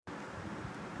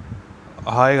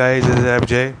Hi guys, this is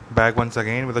FJ back once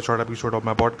again with a short episode of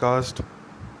my podcast.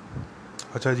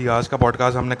 अच्छा जी, आज का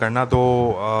podcast हमने करना तो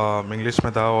इंग्लिश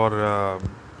में था और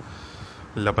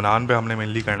लबनान पे हमने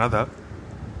मेनली करना था,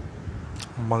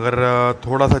 मगर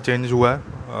थोड़ा सा चेंज हुआ है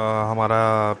हमारा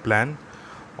प्लान।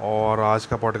 और आज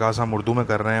का पॉडकास्ट हम उर्दू में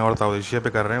कर रहे हैं और साउथ एशिया पे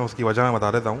कर रहे हैं। उसकी वजह मैं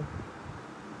बता देता हूँ।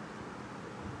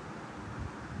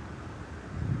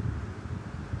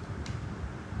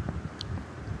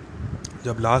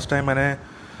 जब लास्ट टाइम मैंने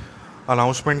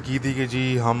अनाउंसमेंट की थी कि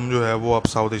जी हम जो है वो अब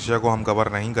साउथ एशिया को हम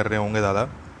कवर नहीं कर रहे होंगे ज़्यादा,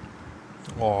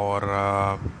 और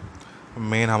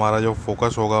मेन हमारा जो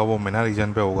फोकस होगा वो मिना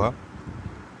रीजन पे होगा,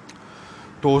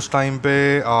 तो उस टाइम पे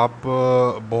आप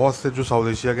बहुत से जो साउथ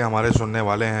एशिया के हमारे सुनने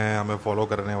वाले हैं, हमें फॉलो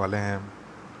करने वाले हैं।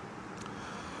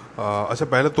 अच्छा,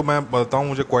 पहले तो मैं बताऊं,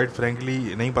 मुझे क्वाइट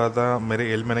फ्रेंकली नहीं पता था,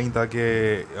 मेरे इल्म में नहीं था कि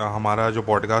हमारा जो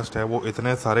पॉडकास्ट है वो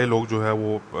इतने सारे लोग जो है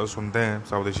वो सुनते हैं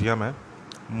साउथ एशिया में।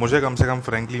 मुझे कम से कम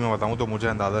फ्रेंकली मैं बताऊं तो मुझे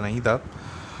अंदाज़ा नहीं था।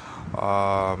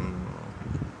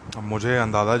 मुझे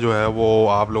अंदाज़ा जो है वो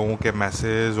आप लोगों के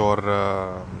मैसेज और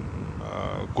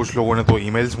कुछ लोगों ने तो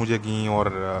ईमेल्स मुझे की और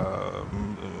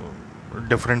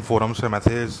डिफरेंट फोरम से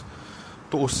मैसेज,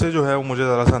 तो उससे जो है वो मुझे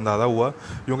ज़रा सा अंदाज़ा हुआ।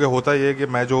 क्योंकि होता ये है कि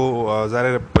मैं जो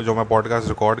ज़ाहिर जो मैं पॉडकास्ट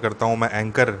रिकॉर्ड करता हूँ, मैं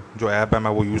एंकर जो ऐप है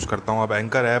मैं वो यूज़ करता हूँ। अब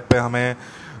एंकर ऐप पे हमें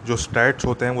जो स्टैट्स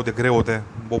होते हैं वो दिख रहे होते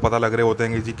हैं, वो पता लग रहे होते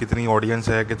हैं कि जी कितनी ऑडियंस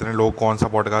है, कितने लोग कौन सा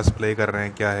पॉडकास्ट प्ले कर रहे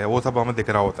हैं, क्या है, वो सब हमें दिख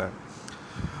रहा होता है।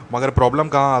 मगर प्रॉब्लम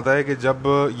कहाँ आता है कि जब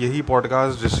यही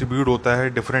पॉडकास्ट डिस्ट्रीब्यूट होता है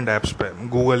डिफरेंट ऐप्स पे,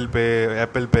 गूगल पे,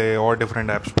 एप्पल पे और डिफरेंट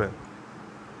ऐप्स पे,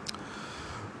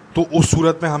 तो उस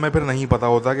सूरत में हमें फिर नहीं पता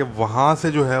होता कि वहाँ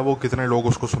से जो है वो कितने लोग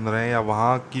उसको सुन रहे हैं या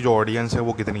वहाँ की जो ऑडियंस है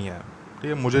वो कितनी है। ठीक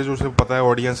है, मुझे जो सिर्फ पता है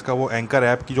ऑडियंस का, वो एंकर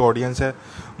ऐप की जो ऑडियंस है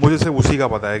मुझे सिर्फ उसी का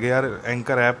पता है कि यार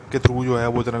एंकर ऐप के थ्रू जो है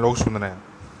वो इतने लोग सुन रहे हैं।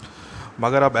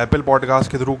 मगर अब एप्पल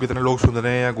पॉडकास्ट के थ्रू कितने लोग सुन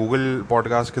रहे हैं या गूगल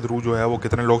पॉडकास्ट के थ्रू जो है वो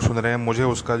कितने लोग सुन रहे हैं, मुझे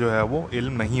उसका जो है वो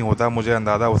इल्म नहीं होता, मुझे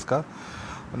अंदाज़ा उसका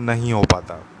नहीं हो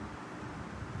पाता।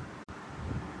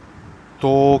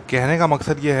 तो कहने का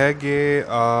मकसद ये है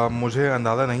कि मुझे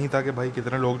अंदाज़ा नहीं था कि भाई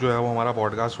कितने लोग जो है वो हमारा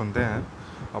पॉडकास्ट सुनते हैं।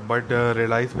 बट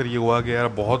रियलाइज़ फिर ये हुआ कि यार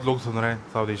बहुत लोग सुन रहे हैं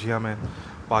साउथ एशिया में,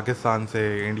 पाकिस्तान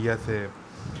से, इंडिया से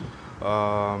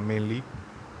मेनली।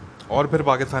 और फिर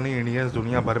पाकिस्तानी इंडियंस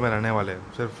दुनिया भर में रहने वाले,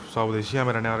 सिर्फ साउथ एशिया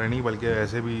में रहने वाले नहीं बल्कि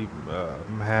ऐसे भी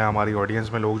हैं हमारी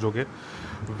ऑडियंस में लोग जो कि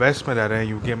वेस्ट में रह रहे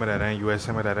हैं, यूके में रह रहे हैं,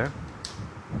 यूएसए में रह रहे हैं।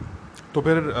 तो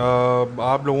फिर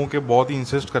आप लोगों के बहुत ही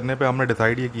इंसिस्ट करने पे हमने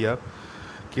डिसाइड ये किया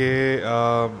कि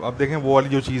अब देखें वो वाली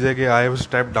जो चीज़ है कि आई हैव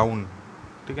स्टेप डाउन,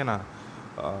 ठीक है ना।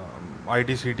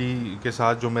 आईटी सिटी के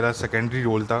साथ जो मेरा सेकेंडरी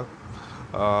रोल था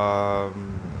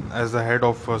as the head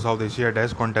of south Asia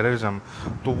desk on terrorism,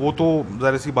 तो वो तो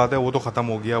ज़ाहिर सी बात है वो तो ख़त्म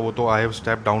हो गया, वो तो I have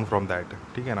step down from that,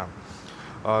 ठीक है ना।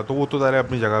 तो वो तो ज़ाहिर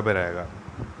अपनी जगह पे रहेगा।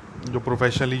 जो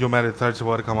प्रोफेशनली जो मैं रिसर्च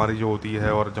वर्क हमारी जो होती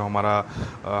है और जो हमारा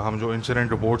हम जो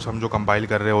इंसिडेंट रिपोर्ट्स हम जो कंपाइल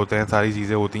कर रहे होते हैं, सारी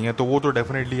चीज़ें होती हैं, तो वो तो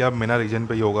डेफिनेटली अब मेना रीजन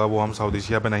पे ही होगा, वो हम साउथ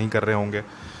एशिया पे नहीं कर रहे होंगे।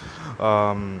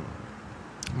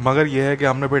 मगर ये है कि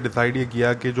हमने फिर डिसाइड ये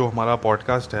किया कि जो हमारा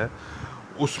पॉडकास्ट है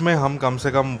उसमें हम कम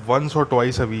से कम वंस और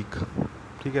ट्वाइस अ वीक,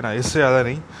 ठीक है ना, इससे ज़्यादा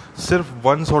नहीं, सिर्फ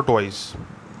वंस और ट्वाइस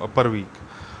पर वीक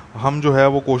हम जो है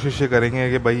वो कोशिश ये करेंगे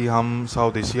कि भाई हम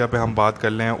साउथ एशिया पे हम बात कर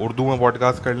लें, उर्दू में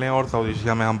पॉडकास्ट कर लें और साउथ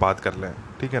एशिया में हम बात कर लें,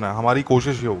 ठीक है ना। हमारी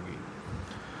कोशिश ये होगी,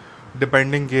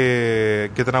 डिपेंडिंग के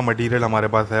कितना मटेरियल हमारे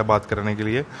पास है बात करने के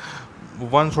लिए,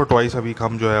 वंस और ट्वाइस अ वीक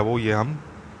हम जो है वो ये हम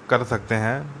कर सकते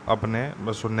हैं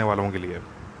अपने सुनने वालों के लिए।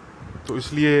 तो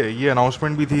इसलिए ये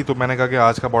अनाउंसमेंट भी थी, तो मैंने कहा कि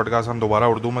आज का पॉडकास्ट हम दोबारा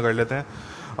उर्दू में कर लेते हैं।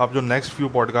 अब जो नेक्स्ट फ्यू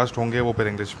पॉडकास्ट होंगे वो फिर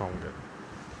इंग्लिश में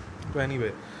होंगे। तो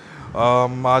एनीवे,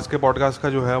 आज के पॉडकास्ट का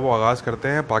जो है वो आगाज़ करते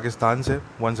हैं पाकिस्तान से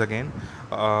वंस अगेन।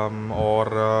 और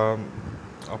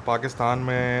पाकिस्तान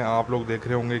में आप लोग देख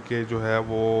रहे होंगे कि जो है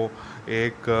वो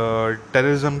एक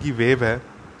टेररिज्म की वेव है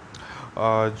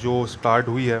जो स्टार्ट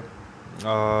हुई है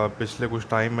पिछले कुछ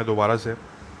टाइम में दोबारा से,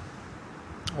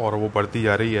 और वो बढ़ती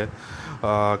जा रही है।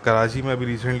 कराची में अभी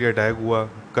रिसेंटली अटैक हुआ,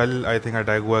 कल आई थिंक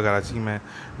अटैक हुआ कराची में।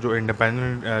 जो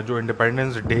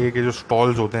इंडिपेंडेंस डे के जो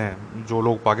स्टॉल्स होते हैं, जो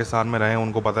लोग पाकिस्तान में रहे हैं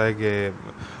उनको पता है कि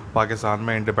पाकिस्तान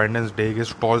में इंडिपेंडेंस डे के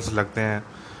स्टॉल्स लगते हैं,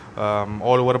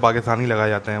 ऑल ओवर पाकिस्तान ही लगाए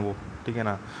जाते हैं वो, ठीक है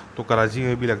ना। तो कराची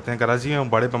में भी लगते हैं, कराची में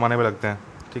बड़े पैमाने पर लगते हैं,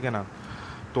 ठीक है ना।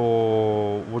 तो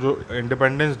वो जो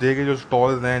इंडिपेंडेंस डे के जो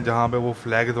स्टॉल्स हैं जहाँ पे वो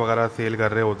फ्लैग्स वगैरह सेल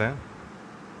कर रहे होते हैं,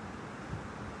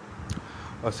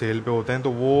 सेल पे होते हैं,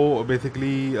 तो वो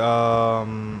बेसिकली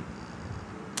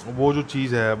वो जो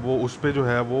चीज़ है वो उस पे जो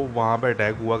है वो वहाँ पे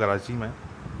अटैक हुआ कराची में।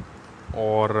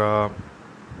 और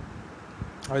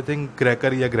आई थिंक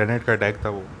क्रैकर या ग्रेनेड का अटैक था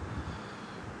वो।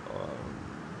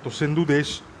 तो सिंधु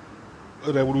देश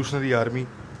रेवोल्यूशनरी आर्मी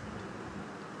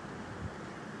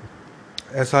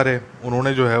SRA,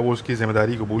 उन्होंने जो है वो उसकी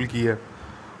ज़िम्मेदारी कबूल की है।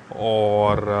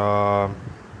 और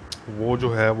वो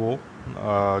जो है वो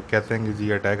कहते हैं कि जी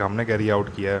अटैक हमने कैरी आउट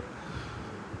किया है।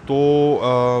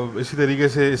 तो इसी तरीके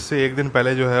से इससे एक दिन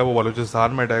पहले जो है वो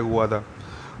बलूचिस्तान में अटैक हुआ था।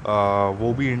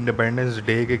 वो भी इंडिपेंडेंस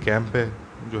डे के कैंप पे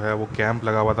जो है वो कैंप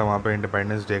लगा हुआ था वहाँ पे,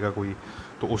 इंडिपेंडेंस डे का कोई,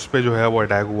 तो उस पे जो है वो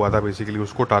अटैक हुआ था, बेसिकली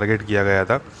उसको टारगेट किया गया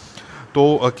था।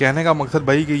 तो कहने का मकसद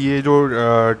भाई कि ये जो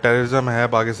टेररिज्म है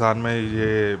पाकिस्तान में,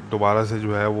 ये दोबारा से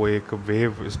जो है वो एक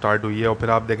वेव स्टार्ट हुई है। और फिर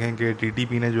आप देखें कि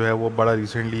TTP ने जो है वो बड़ा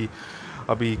रिसेंटली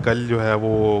अभी कल जो है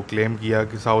वो क्लेम किया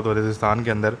कि साउथ वजीरिस्तान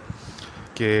के अंदर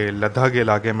के लद्दाख के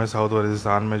इलाके में, साउथ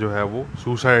वजीरिस्तान में जो है वो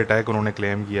सुसाइड अटैक उन्होंने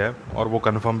क्लेम किया है, और वो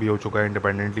कंफर्म भी हो चुका है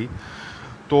इंडिपेंडेंटली।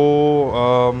 तो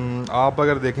आप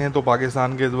अगर देखें तो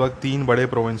पाकिस्तान के इस वक्त 3 बड़े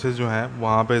प्रोविंसेस जो हैं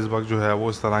वहाँ पे इस वक्त जो है वो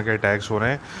इस तरह के अटैक्स हो रहे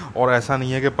हैं। और ऐसा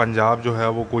नहीं है कि पंजाब जो है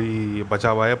वो कोई बचा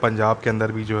हुआ है, पंजाब के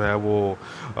अंदर भी जो है वो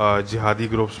जिहादी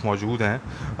ग्रुप्स मौजूद हैं।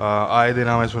 आए दिन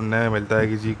हमें सुनने में मिलता है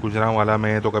कि जी गुजरांवाला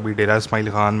में, तो कभी डेरा इस्माइल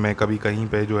खान में, कभी कहीं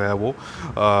पे जो है वो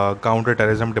काउंटर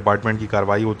टेररिज्म डिपार्टमेंट की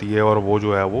कार्रवाई होती है, और वो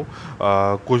जो है वो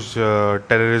कुछ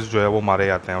टेररिस्ट जो है वो मारे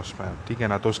जाते हैं उसमें, ठीक है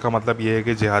ना। तो उसका मतलब ये है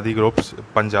कि जिहादी ग्रुप्स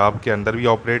पंजाब के अंदर भी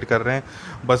ऑपरेट कर रहे हैं।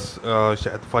 बस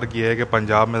शायद फ़र्क ये है कि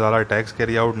पंजाब में ज़्यादा अटैक्स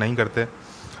कैरी आउट नहीं करते।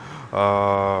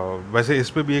 वैसे इस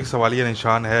पे भी एक सवालिया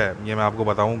निशान है, ये मैं आपको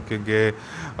बताऊं, क्योंकि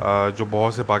जो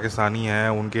बहुत से पाकिस्तानी हैं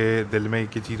उनके दिल में एक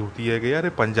ही चीज़ होती है कि यार ये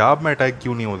पंजाब में अटैक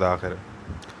क्यों नहीं होता आखिर,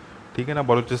 ठीक है ना।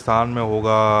 बलूचिस्तान में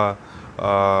होगा,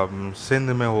 सिंध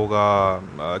में होगा,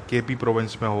 KP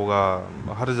प्रोविंस में होगा,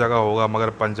 हर जगह होगा, मगर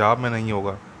पंजाब में नहीं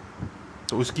होगा,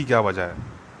 तो उसकी क्या वजह है।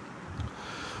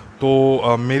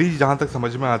 तो मेरी जहाँ तक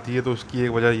समझ में आती है तो उसकी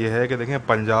एक वजह यह है कि देखें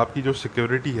पंजाब की जो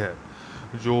सिक्योरिटी है,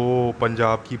 जो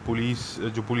पंजाब की पुलिस,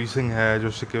 जो पुलिसिंग है, जो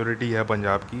सिक्योरिटी है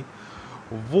पंजाब की,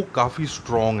 वो काफ़ी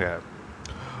स्ट्रॉन्ग है।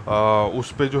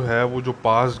 उस पे जो है वो जो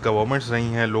पास्ट गवर्नमेंट्स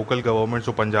रही हैं, लोकल गवर्नमेंट्स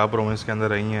जो पंजाब प्रोविंस के अंदर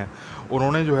रही हैं,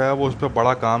 उन्होंने जो है वो उस पर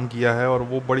बड़ा काम किया है, और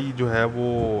वो बड़ी जो है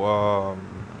वो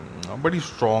बड़ी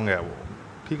स्ट्रॉन्ग है वो,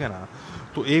 ठीक है ना।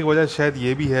 तो एक वजह शायद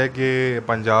ये भी है कि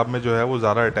पंजाब में जो है वो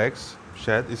ज़्यादा अटैक्स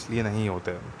शायद इसलिए नहीं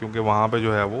होते क्योंकि वहाँ पे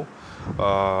जो है वो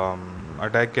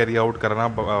अटैक कैरी आउट करना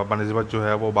बनस्बत जो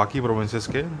है वो बाकी प्रोविंसेस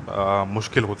के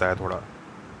मुश्किल होता है थोड़ा।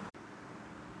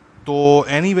 तो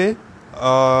एनीवे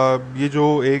ये जो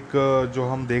एक जो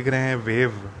हम देख रहे हैं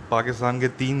वेव पाकिस्तान के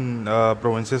 3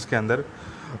 प्रोविंसेस के अंदर,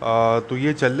 तो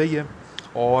ये चल रही है।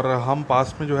 और हम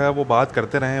पास में जो है वो बात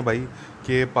करते रहे हैं भाई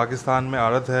कि पाकिस्तान में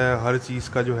आदत है हर चीज़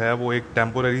का जो है वो एक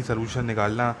टेम्पोरेरी सलूशन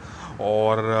निकालना,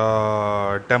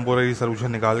 और टेम्पोरेरी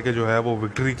सलूशन निकाल के जो है वो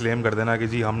विक्ट्री क्लेम कर देना कि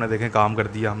जी हमने देखें काम कर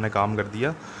दिया, हमने काम कर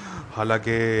दिया।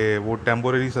 हालांकि वो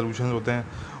टेम्पोरेरी सलूशन होते हैं,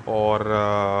 और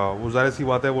वो ज़ाहिर सी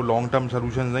बात है वो लॉन्ग टर्म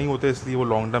सलूशन नहीं होते, इसलिए वो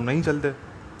लॉन्ग टर्म नहीं चलते,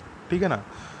 ठीक है ना।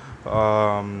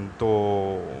 तो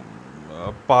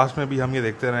पास में भी हम ये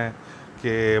देखते रहें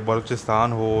कि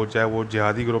बलूचिस्तान हो, चाहे वो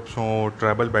जिहादी ग्रुप्स हों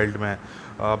ट्राइबल बेल्ट में,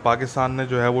 पाकिस्तान ने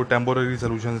जो है वो टेम्पोरेरी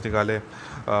सलूशंस निकाले।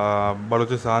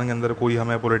 बलूचिस्तान के अंदर कोई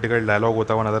हमें पॉलिटिकल डायलॉग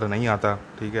होता हुआ नज़र नहीं आता,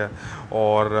 ठीक है।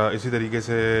 और इसी तरीके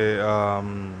से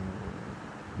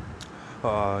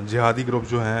जिहादी ग्रुप्स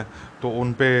जो हैं, तो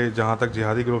उन पे जहाँ तक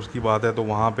जिहादी ग्रुप्स की बात है तो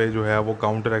वहाँ पे जो है वो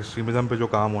काउंटर एक्सट्रीमिज़म पे जो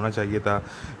काम होना चाहिए था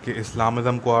कि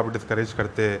इस्लामिज़म को आप डिस्करेज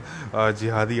करते,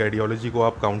 जिहादी आइडियोलॉजी को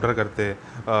आप काउंटर करते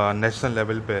नेशनल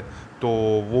लेवल पे, तो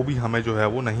वो भी हमें जो है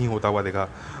वो नहीं होता हुआ दिखा।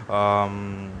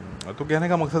 तो कहने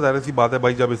का मकसद ज़ाहिर सी बात है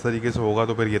भाई, जब इस तरीके से होगा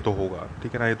तो फिर ये तो होगा,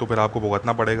 ठीक है ना, ये तो फिर आपको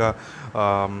भुगतना पड़ेगा।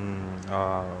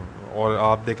 और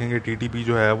आप देखेंगे TTP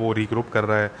जो है वो रिग्रुप कर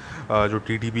रहा है, जो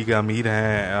TTP के अमीर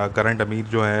हैं, करंट अमीर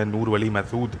जो हैं नूर वली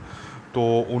महसूद, तो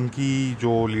उनकी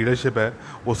जो लीडरशिप है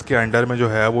उसके अंडर में जो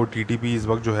है वो TTP इस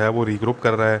वक्त जो है वो रिग्रुप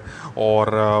कर रहा है,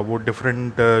 और वो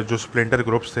डिफरेंट जो स्प्लिंटर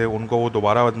ग्रुप्स थे उनको वो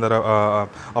दोबारा अंदर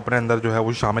अपने अंदर जो है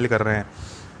वो शामिल कर रहे हैं।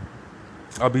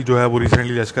 अभी जो है वो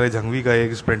रिसेंटली लश्कर जंगवी का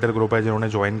एक स्प्लिंटर ग्रुप है जिन्होंने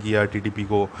ज्वाइन किया TTP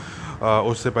को।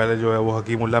 उससे पहले जो है वो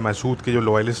हकीमुल्ला महसूद के जो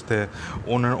लॉयलिस्ट थे,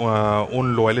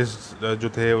 उन लॉयलिस्ट जो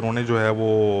थे उन्होंने जो है वो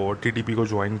TTP को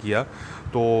ज्वाइन किया।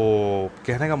 तो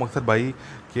कहने का मकसद भाई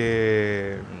कि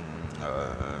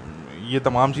ये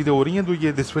तमाम चीज़ें हो रही हैं, तो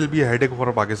ये this will be headache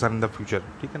for Pakistan in the future,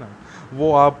 ठीक है ना।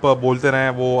 वो आप बोलते रहें,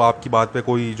 वो आपकी बात पे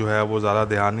कोई जो है वो ज़्यादा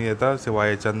ध्यान नहीं देता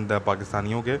सिवाय चंद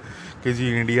पाकिस्तानियों के कि जी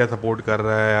इंडिया सपोर्ट कर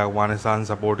रहा है, अफगानिस्तान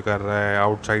सपोर्ट कर रहा है,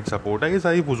 आउटसाइड सपोर्ट है, ये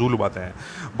सारी फजूल बातें हैं।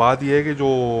 बात यह है कि जो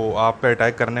आप पे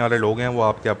अटैक करने वाले लोग हैं वो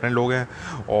आपके अपने लोग हैं,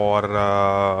 और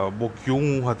वो क्यों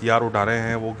हथियार उठा रहे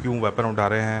हैं, वो क्यों वेपन उठा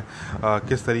रहे हैं,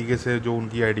 किस तरीके से जो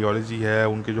उनकी आइडियोलॉजी है,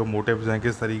 उनके जो मोटिव्स हैं,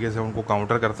 किस तरीके से उनको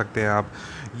काउंटर कर सकते हैं आप,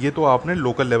 ये तो आपने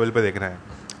लोकल लेवल पे देखना है।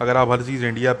 अगर आप हर चीज़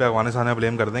इंडिया पे अफगानिस्तान में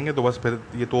ब्लेम कर देंगे तो बस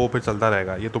फिर चलता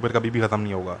रहेगा, ये तो फिर कभी भी ख़त्म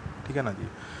नहीं होगा, ठीक है ना जी।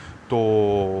 तो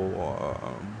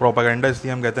प्रोपागेंडा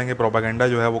इसलिए हम कहते हैं कि प्रोपागेंडा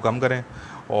जो है वो कम करें,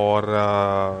 और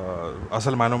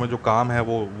असल मायनों में जो काम है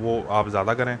वो आप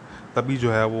ज़्यादा करें, तभी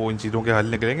जो है वो इन चीज़ों के हल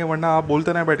निकलेंगे। वरना आप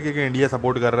बोलते रहें बैठ के कि इंडिया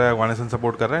सपोर्ट कर रहा है, अफगानिस्तान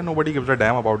सपोर्ट कर रहा है, nobody gives a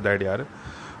damn about that यार।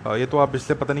 ये तो आप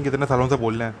पिछले पता नहीं कितने सालों से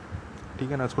बोल रहे हैं,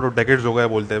 ठीक है ना, इसको तो डेकेड्स हो गए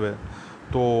बोलते हुए।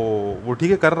 तो वो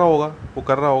ठीक है, कर रहा होगा, वो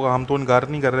कर रहा होगा, हम तो इनकार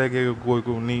नहीं कर रहे कि कोई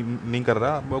नहीं कर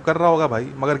रहा, वो कर रहा होगा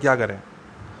भाई, मगर क्या करें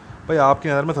भाई, आपके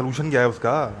नज़र में सलूशन क्या है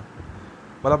उसका?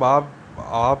 मतलब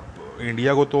आप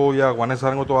इंडिया को तो या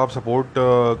अफगानिस्तान को तो आप सपोर्ट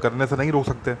करने से नहीं रोक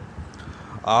सकते।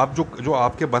 आप जो जो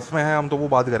आपके बस में है, हम तो वो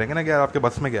बात करेंगे ना कि यार आपके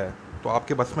बस में क्या है। तो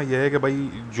आपके बस में यह है कि भाई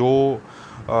जो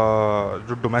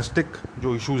डोमेस्टिक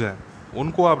जो इश्यूज़ हैं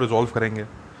उनको आप रिजॉल्व करेंगे,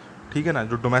 ठीक है ना।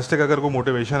 जो डोमेस्टिक अगर कोई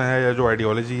मोटिवेशन है या जो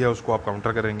आइडियोलॉजी है उसको आप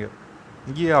काउंटर करेंगे,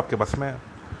 ये आपके बस में है।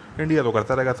 इंडिया तो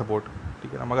करता रहेगा सपोर्ट,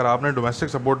 ठीक है ना, मगर आपने डोमेस्टिक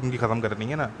सपोर्ट उनकी ख़त्म करनी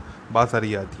है ना, बात सारी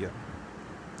ये आती है।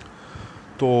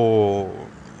 तो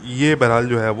ये बहरहाल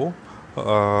जो है वो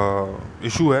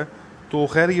इशू है। तो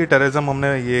खैर ये टेररिज्म हमने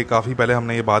ये काफ़ी पहले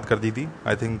हमने ये बात कर दी थी,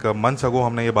 आई थिंक मंथ्स अगो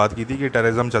हमने ये बात की थी कि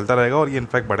टेररिज्म चलता रहेगा और ये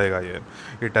इनफैक्ट बढ़ेगा,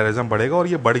 ये टेररिज्म बढ़ेगा और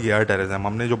ये बढ़ गया है टेररिज्म।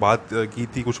 हमने जो बात की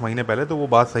थी कुछ महीने पहले, तो वो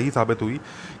बात सही साबित हुई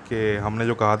कि हमने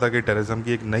जो कहा था कि टेररिज्म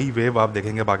की एक नई वेव आप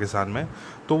देखेंगे पाकिस्तान में,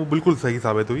 तो वो बिल्कुल सही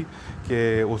साबित हुई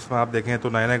कि उसमें आप देखें तो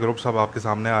नए नए ग्रुप्स अब आपके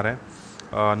सामने आ रहे हैं,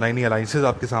 नई नई अलाइंसेज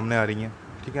आपके सामने आ रही हैं,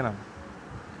 ठीक है ना।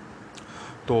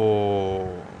 तो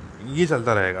ये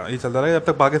चलता रहेगा, ये चलता रहेगा जब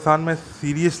तक पाकिस्तान में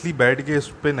सीरियसली बैठ के इस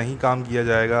पे नहीं काम किया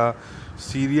जाएगा,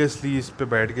 सीरियसली इस पे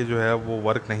बैठ के जो है वो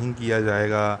वर्क नहीं किया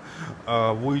जाएगा।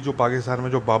 वही जो पाकिस्तान में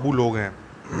जो बाबू लोग हैं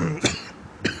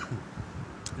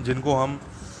जिनको हम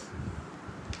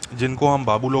जिनको हम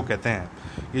बाबू लोग कहते हैं,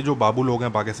 ये जो बाबू लोग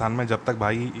हैं पाकिस्तान में, जब तक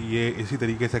भाई ये इसी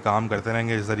तरीके से काम करते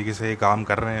रहेंगे, इस तरीके से ये काम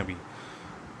कर रहे हैं अभी,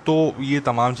 तो ये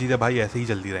तमाम चीज़ें भाई ऐसे ही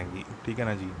चलती रहेंगी, ठीक है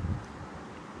ना जी।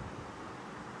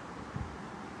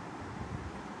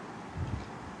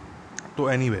 तो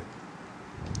एनीवे,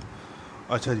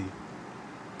 अच्छा जी,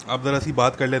 अब ज़रा सी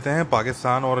बात कर लेते हैं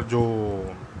पाकिस्तान और जो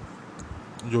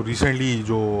जो रिसेंटली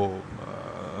जो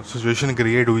सिचुएशन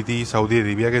क्रिएट हुई थी सऊदी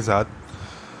अरेबिया के साथ,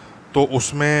 तो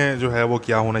उसमें जो है वो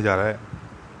क्या होने जा रहा है।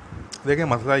 देखिए,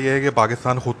 मसला ये है कि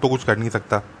पाकिस्तान ख़ुद तो कुछ कर नहीं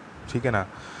सकता, ठीक है ना।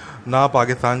 ना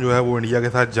पाकिस्तान जो है वो इंडिया के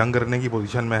साथ जंग करने की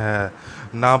पोजीशन में है,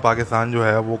 ना पाकिस्तान जो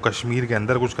है वो कश्मीर के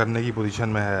अंदर कुछ करने की पोजीशन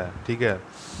में है, ठीक है।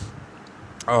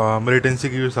 मिलिटेंसी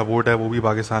की जो सपोर्ट है वो भी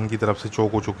पाकिस्तान की तरफ से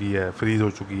चोक हो चुकी है, फ्रीज़ हो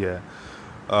चुकी है,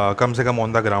 कम से कम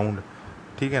ऑन द ग्राउंड,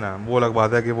 ठीक है ना। वो अलग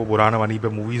बात है कि वो बुरान वानी पे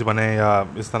मूवीज़ बने या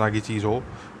इस तरह की चीज़ हो,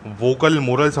 वोकल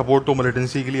मोरल सपोर्ट तो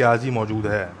मिलिटेंसी के लिए आज ही मौजूद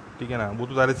है, ठीक है ना। वो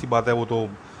तो ज़ाहिर सी बात है, वो तो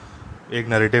एक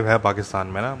नैरेटिव है पाकिस्तान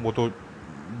में ना। वो तो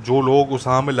जो लोग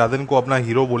उसामा बिन लादेन को अपना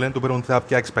हीरो बोलें तो फिर उनसे आप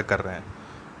क्या एक्सपेक्ट कर रहे हैं?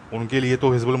 उनके लिए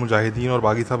तो हिजबुल मुजाहिदीन और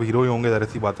बाकी सब हीरो ही होंगे, ज़ाहिर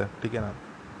सी बात है, ठीक है ना।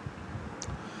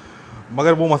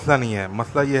 मगर वो मसला नहीं है,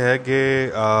 मसला ये है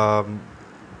कि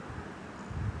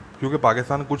क्योंकि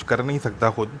पाकिस्तान कुछ कर नहीं सकता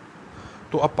खुद,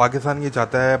 तो अब पाकिस्तान ये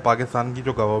चाहता है, पाकिस्तान की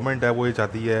जो गवर्नमेंट है वो ये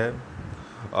चाहती है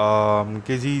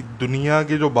कि जी दुनिया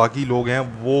के जो बाकी लोग हैं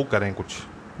वो करें कुछ।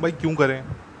 भाई क्यों करें?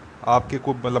 आपके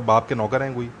कोई मतलब बाप के नौकर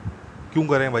हैं कोई? क्यों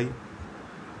करें भाई?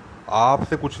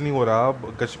 आपसे कुछ नहीं हो रहा।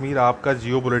 कश्मीर आपका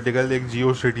जियो पॉलिटिकल एक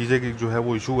जियो स्ट्रेटिजिक जो है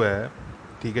वो इशू है,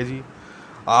 ठीक है जी।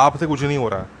 आपसे कुछ नहीं हो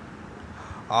रहा।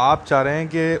 आप चाह रहे हैं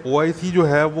कि ओआईसी जो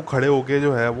है वो खड़े होके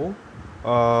जो है वो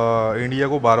इंडिया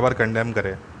को बार बार कंडेम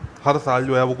करे, हर साल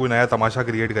जो है वो कोई नया तमाशा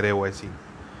क्रिएट करे ओआईसी,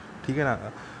 ठीक है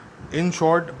ना। इन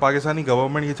शॉर्ट, पाकिस्तानी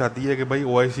गवर्नमेंट ये चाहती है कि भाई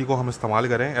ओआईसी को हम इस्तेमाल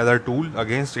करें as a tool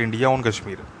against India on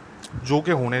Kashmir, जो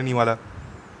कि होने नहीं वाला,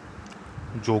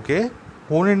 जो कि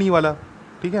होने नहीं वाला,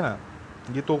 ठीक है ना।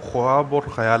 ये तो ख्वाब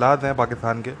और ख़यालात हैं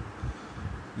पाकिस्तान के,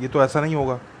 ये तो ऐसा नहीं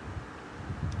होगा।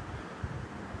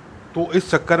 तो इस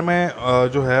चक्कर में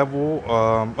जो है वो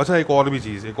अच्छा, एक और भी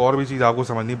चीज़ आपको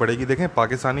समझनी पड़ेगी। देखें,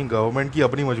 पाकिस्तानी गवर्नमेंट की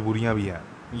अपनी मजबूरियां भी हैं,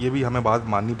 ये भी हमें बात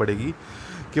माननी पड़ेगी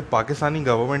कि पाकिस्तानी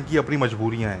गवर्नमेंट की अपनी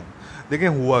मजबूरियां हैं। देखें,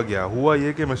 हुआ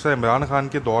ये कि मिस्टर इमरान खान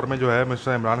के दौर में जो है,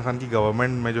 मिस्टर इमरान खान की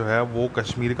गवर्नमेंट में जो है वो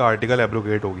कश्मीर का आर्टिकल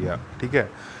एब्रोगेट हो गया, ठीक है।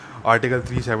 आर्टिकल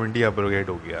 370 एब्रोगेट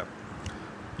हो गया।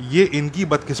 ये इनकी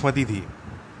बदकिस्मती थी।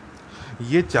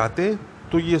 ये चाहते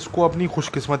तो ये इसको अपनी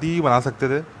खुशकिस्मती ही बना सकते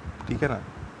थे, ठीक है ना।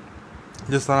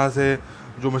 जिस तरह से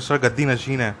जो मिस्टर गद्दी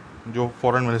नशीन है, जो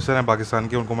फॉरेन मिनिस्टर हैं पाकिस्तान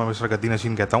के, उनको मैं मिस्टर गद्दी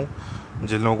नशीन कहता हूँ,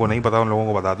 जिन लोगों को नहीं पता उन लोगों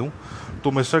को बता दूँ।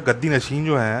 तो मिस्टर गद्दी नशीन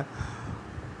जो हैं,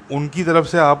 उनकी तरफ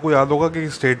से आपको याद होगा कि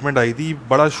एक स्टेटमेंट आई थी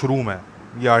बड़ा शुरू में,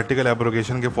 ये आर्टिकल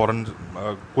एब्रोगेशन के फ़ौरन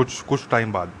कुछ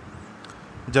टाइम बाद,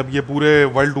 जब ये पूरे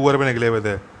वर्ल्ड टूर पे निकले हुए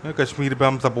थे, कश्मीर पे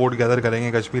हम सपोर्ट गैदर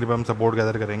करेंगे, कश्मीर पे हम सपोर्ट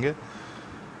गैदर करेंगे।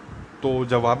 तो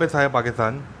जब वापस आए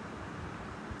पाकिस्तान,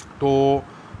 तो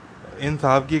इन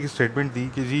साहब की एक स्टेटमेंट थी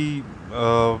कि जी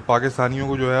पाकिस्तानियों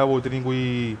को जो है वो इतनी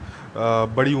कोई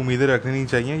बड़ी उम्मीदें रखनी नहीं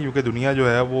चाहिए, क्योंकि दुनिया जो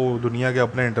है वो दुनिया के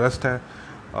अपने इंटरेस्ट हैं,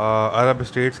 अरब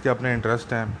स्टेट्स के अपने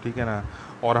इंटरेस्ट हैं, ठीक है ना।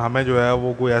 और हमें जो है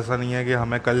वो कोई ऐसा नहीं है कि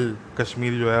हमें कल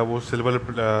कश्मीर जो है वो सिल्वर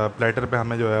प्लेटर पे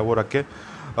हमें जो है वो रख के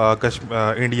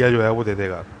इंडिया जो है वो दे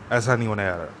देगा, ऐसा नहीं होने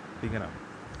जा रहा, ठीक है ना।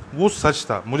 वो सच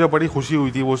था, मुझे बड़ी खुशी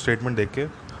हुई थी वो स्टेटमेंट देख के,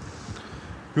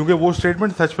 क्योंकि वो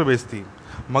स्टेटमेंट सच पे बेस्ड थी।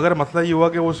 मगर मसला ये हुआ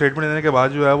कि वो स्टेटमेंट देने के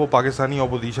बाद जो है वो पाकिस्तानी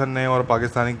अपोजिशन ने और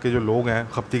पाकिस्तानी के जो लोग हैं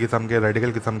खपती किस्म के,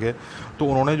 रेडिकल किस्म के, तो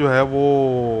उन्होंने जो है वो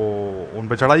उन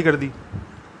पर चढ़ाई कर दी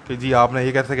कि जी आपने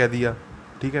ये कैसे कह दिया,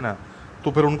 ठीक है ना।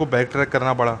 तो फिर उनको बैक ट्रैक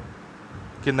करना पड़ा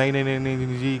कि नहीं नहीं नहीं नहीं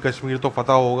नहीं जी, कश्मीर तो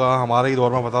फ़तह होगा, हमारे ही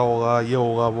दौर में फ़तह होगा, ये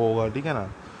होगा वो होगा, ठीक है ना।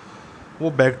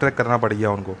 वो बैक ट्रैक करना पड़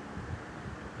गया उनको।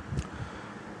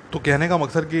 तो कहने का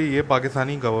मकसद कि ये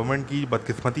पाकिस्तानी गवर्नमेंट की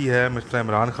बदकिस्मती है, mister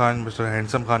Imran Khan, mister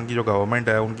handsome Khan की जो गवर्नमेंट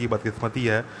है उनकी बदकिस्मती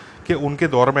है कि उनके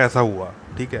दौर में ऐसा हुआ,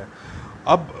 ठीक है।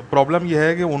 अब प्रॉब्लम यह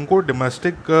है कि उनको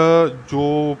डोमेस्टिक जो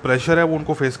प्रेशर है वो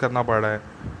उनको फेस करना पड़ रहा है,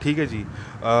 ठीक है जी।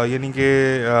 यानी कि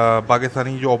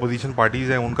पाकिस्तानी जो अपोजिशन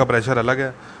पार्टीज़ हैं उनका प्रेशर अलग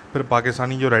है, फिर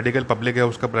पाकिस्तानी जो रेडिकल पब्लिक है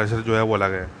उसका प्रेशर जो है वो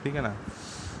अलग है, ठीक है ना।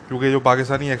 क्योंकि जो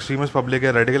पाकिस्तानी एक्सट्रीमिस्ट पब्लिक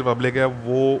है, रेडिकल पब्लिक है,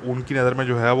 वो उनकी नज़र में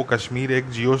जो है वो कश्मीर एक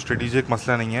जियो स्ट्रेटिजिक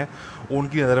मसला नहीं है,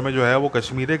 उनकी नज़र में जो है वो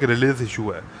कश्मीर एक रिलीजियस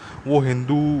इशू है। वो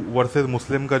हिंदू वर्सेस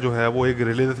मुस्लिम का जो है वो एक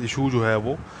रिलीजियस इशू जो है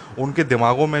वो उनके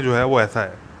दिमागों में जो है वो ऐसा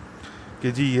है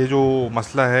कि जी ये जो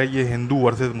मसला है ये हिंदू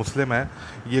वर्सेस मुस्लिम है,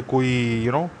 ये कोई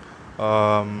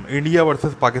इंडिया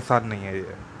वर्सेस पाकिस्तान नहीं है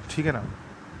ये, ठीक है ना।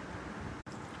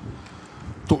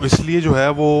 तो इसलिए जो है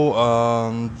वो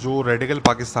जो रेडिकल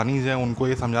पाकिस्तानीज़ हैं उनको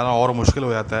ये समझाना और मुश्किल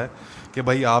हो जाता है कि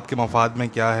भाई आपके मफाद में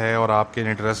क्या है और आपके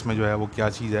इंटरेस्ट में जो है वो क्या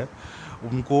चीज़ है।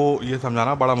 उनको ये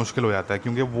समझाना बड़ा मुश्किल हो जाता है,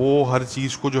 क्योंकि वो हर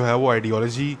चीज़ को जो है वो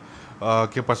आइडियोलॉजी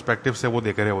के पर्सपेक्टिव से वो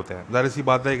देख रहे होते हैं। ज़ाहिर सी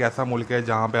बात है, एक ऐसा मुल्क है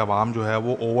जहाँ पे आवाम जो है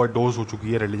वो ओवरडोज हो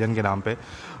चुकी है, रिलीजन के नाम पे,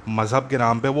 मज़हब के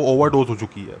नाम पे वो ओवरडोज हो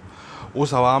चुकी है।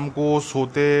 उस आवाम को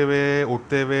सोते हुए,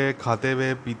 उठते हुए, खाते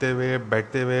हुए, पीते हुए,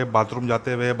 बैठते हुए, बाथरूम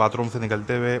जाते हुए, बाथरूम से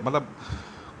निकलते हुए, मतलब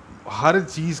हर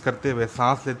चीज़ करते हुए,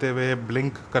 सांस लेते हुए,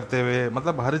 ब्लिंक करते हुए,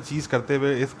 मतलब हर चीज़ करते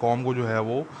हुए इस कौम को जो है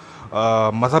वो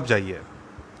मज़हब चाहिए,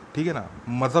 ठीक है ना।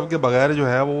 मज़हब के बगैर जो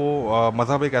है वो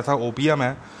मज़हब एक ऐसा ओपियम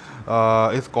है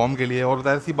इस कौम के लिए। और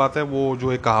ज़ाहिर सी बात है, वो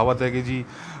जो एक कहावत है कि जी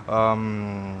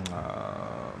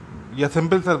या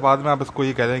सिंपल से बाद में आप इसको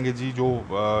ये कह देंगे जी,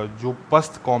 जो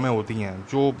पस्त कौमें होती हैं,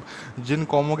 जो जिन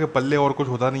कौमों के पल्ले और कुछ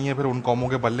होता नहीं है, फिर उन कौमों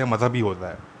के पल्ले मज़हब ही होता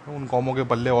है। उन कौमों के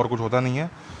पल्ले और कुछ होता नहीं है,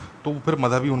 तो फिर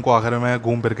मज़हब ही उनको आखिर में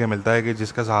घूम फिर के मिलता है कि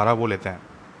जिसका सहारा वो लेते हैं।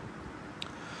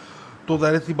 तो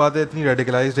ज़ाहिर सी बात है, इतनी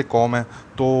रेडिकलाइज्ड एक कौम है,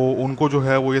 तो उनको जो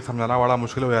है वो ये समझाना बड़ा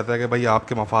मुश्किल हो जाता है कि भाई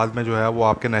आपके मफाद में जो है वो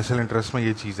आपके नेशनल इंटरेस्ट में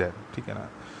ये चीज़ है, ठीक है ना।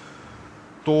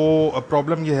 तो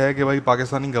प्रॉब्लम ये है कि भाई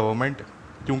पाकिस्तानी गवर्नमेंट,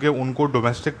 क्योंकि उनको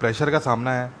डोमेस्टिक प्रेशर का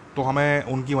सामना है, तो हमें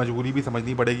उनकी मजबूरी भी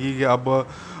समझनी पड़ेगी कि अब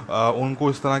उनको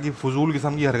इस तरह की फजूल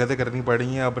किस्म की हरकतें करनी पड़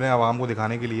रही हैं अपने आवाम को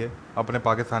दिखाने के लिए, अपने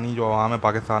पाकिस्तानी जो आवाम है,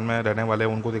 पाकिस्तान में रहने वाले,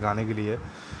 उनको दिखाने के लिए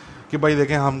कि भाई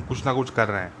देखें हम कुछ ना कुछ कर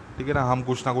रहे हैं, ठीक है ना। हम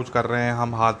कुछ ना कुछ कर रहे हैं,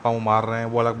 हम हाथ पाँव मार रहे हैं,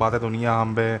 वो अलग बात है। दुनिया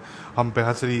हम पे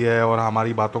हंस रही है और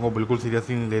हमारी बातों को बिल्कुल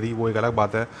सीरियसली नहीं ले रही, वो एक अलग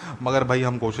बात है। मगर भाई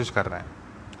हम कोशिश कर रहे हैं,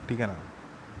 ठीक है ना।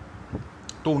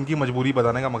 तो उनकी मजबूरी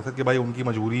बताने का मकसद कि भाई उनकी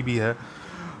मजबूरी भी है,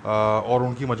 और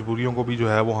उनकी मजबूरियों को भी जो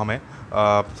है वो हमें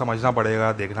समझना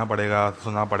पड़ेगा, देखना पड़ेगा,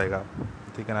 सुनना पड़ेगा,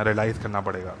 ठीक है ना, रियलाइज़ करना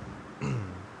पड़ेगा।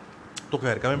 तो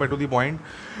खैर, coming back to the point,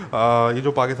 ये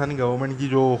जो पाकिस्तानी गवर्नमेंट की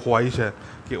जो ख्वाहिश है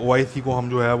कि ओआईसी को हम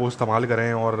जो है वो इस्तेमाल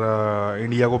करें और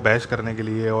इंडिया को बैश करने के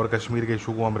लिए और कश्मीर के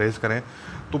इशू को हम रेज़ करें,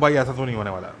 तो भाई ऐसा तो नहीं होने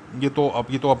वाला। ये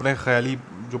तो अपने ख्याली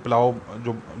जो पुलाव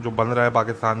जो जो बन रहा है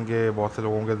पाकिस्तान के बहुत से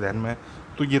लोगों के जहन में,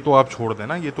 तो ये तो आप छोड़ दें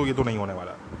ना, ये तो नहीं होने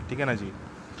वाला, ठीक है ना जी।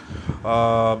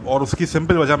 और उसकी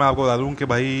सिंपल वजह मैं आपको बता दूं कि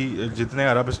भाई जितने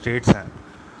अरब स्टेट्स हैं,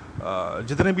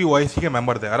 जितने भी ओआईसी के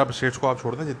मेंबर थे, अरब स्टेट्स को आप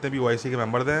छोड़ दें, जितने भी ओआईसी के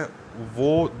मेंबर थे,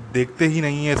 वो देखते ही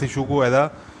नहीं है इस इशू को as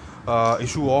a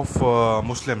issue of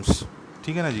Muslims,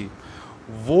 ठीक है ना जी।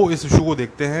 वो इस इशू को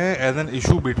देखते हैं as an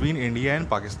issue between India and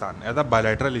Pakistan, as a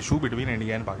bilateral issue between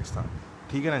India and Pakistan,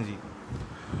 ठीक है ना जी।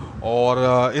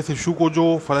 और इस इशू को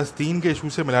जो फ़लस्तीन के इशू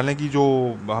से मिलाने की जो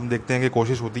हम देखते हैं कि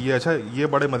कोशिश होती है। अच्छा, ये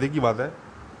बड़े मज़े की बात है,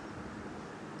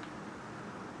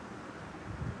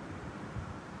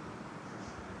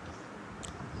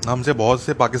 हमसे बहुत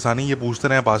से पाकिस्तानी ये पूछते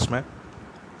रहे पास में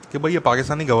कि भाई ये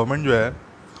पाकिस्तानी गवर्नमेंट जो है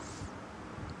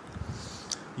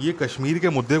ये कश्मीर के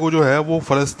मुद्दे को जो है वो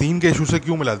फ़लस्तीन के इशू से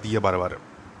क्यों मिलाती है बार बार।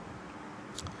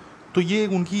 तो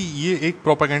ये एक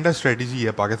प्रोपेगेंडा स्ट्रेटजी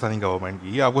है पाकिस्तानी गवर्नमेंट की,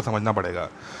 ये आपको समझना पड़ेगा।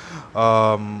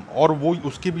 और वो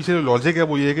उसके पीछे जो लॉजिक है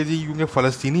वो ये है कि जी क्योंकि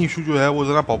फ़लस्तीनी इशू जो है वो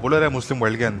ज़रा पॉपुलर है मुस्लिम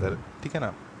वर्ल्ड के अंदर, ठीक है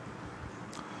ना।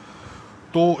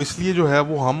 तो इसलिए जो है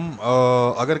वो हम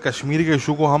अगर कश्मीर के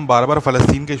इशू को हम बार बार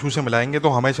फ़लस्तीन के इशू से मिलाएंगे तो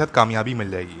हमें शायद कामयाबी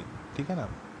मिल जाएगी, ठीक है ना।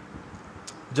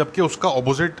 जबकि उसका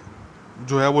ऑपोजिट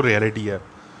जो है वो रियलिटी है,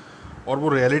 और वो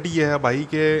रियलिटी ये है भाई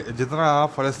कि जितना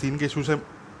आप फ़लस्तीन के इशू से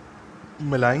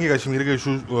मिलाएंगे कश्मीर के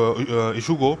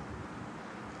इशू को,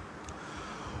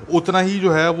 उतना ही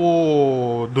जो है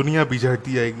वो दुनिया पीछे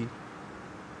हटती जाएगी।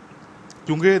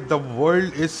 क्योंकि the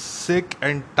world is sick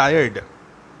and tired,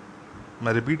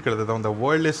 मैं रिपीट कर देता हूँ, the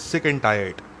world is sick and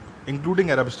tired including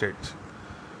Arab states,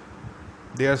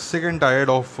 they are sick and tired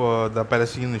of the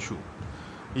Palestine issue.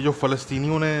 ये जो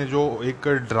फ़लस्तीनियों ने जो एक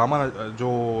ड्रामा जो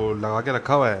लगा के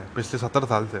रखा हुआ है पिछले 70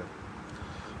 साल से,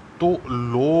 तो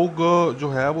लोग जो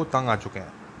है वो तंग आ चुके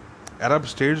हैं, अरब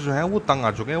स्टेट्स जो हैं वो तंग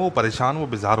आ चुके हैं, वो परेशान, वो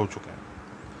बेजार हो चुके हैं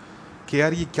कि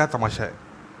यार ये क्या तमाशा है।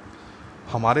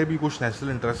 हमारे भी कुछ नेशनल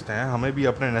इंटरेस्ट हैं, हमें भी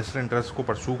अपने नेशनल इंटरेस्ट को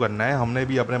परसू करना है, हमने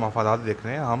भी अपने मफादात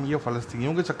देखने हैं, हम ये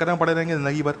फ़लस्तीनियों के चक्कर में पड़े रहेंगे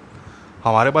ज़िंदगी भर,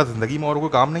 हमारे पास ज़िंदगी में और कोई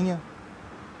काम नहीं है।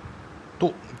 तो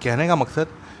कहने का मकसद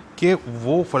कि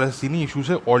वो फ़लस्तीनी इशू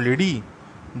से ऑलरेडी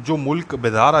जो मुल्क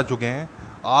बेदार आ चुके हैं,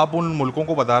 आप उन मुल्कों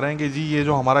को बता रहे हैं कि जी ये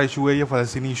जो हमारा इशू है ये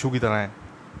फ़लस्तीनी इशू की तरह है।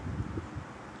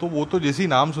 तो वो तो जैसे ही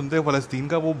नाम सुनते हैं फ़लस्तीन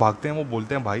का वो भागते हैं, वो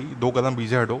बोलते हैं भाई 2 कदम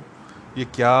पीछे हटो, ये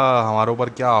क्या हमारे ऊपर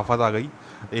क्या आफत आ गई।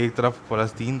 एक तरफ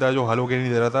फ़लस्तीन था जो हल होकर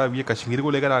नहीं दे रहा था, अब ये कश्मीर को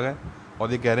लेकर आ गए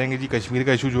और ये कह रहे हैं कि जी कश्मीर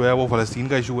का इशू जो है वो फ़लस्तीन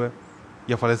का इशू है,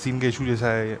 या फ़लस्तीन के इशू जैसा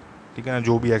है ये, ठीक है ना,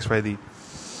 जो भी एक्स वाई दी।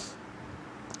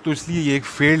 तो इसलिए ये एक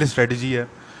फेल्ड स्ट्रेटजी है,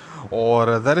 और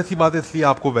ज़ाहिर सी बात है इसलिए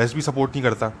आपको वेस्ट भी सपोर्ट नहीं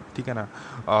करता, ठीक है ना।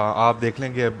 आप देख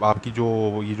लें कि आपकी जो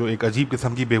ये जो एक अजीब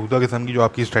किस्म की बेहुदा किस्म की जो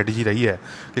आपकी स्ट्रेटजी रही है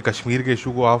कि कश्मीर के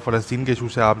इशू को आप फ़लस्तीन के इशू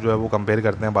से आप जो है वो कंपेयर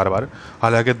करते हैं बार बार,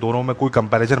 हालांकि दोनों में कोई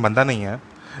कंपैरिजन बनता नहीं है।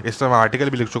 इस तरह मैं आर्टिकल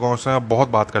भी लिख चुका हूँ, उसमें मैं बहुत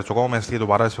बात कर चुका हूँ, मैं इसलिए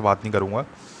दोबारा इस पर बात नहीं करूँगा।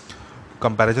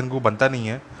 कंपैरिजन को बनता नहीं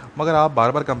है, मगर आप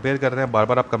बार बार कंपेयर कर रहे हैं, बार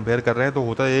बार आप कंपेयर कर रहे हैं, तो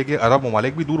होता है कि अरब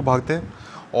ममालिक भी दूर भागते हैं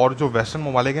और जो वेस्टर्न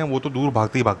ममालिक हैं वो तो दूर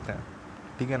भागते ही भागते हैं,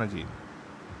 ठीक है ना जी।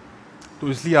 तो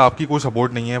इसलिए आपकी कोई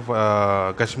सपोर्ट नहीं है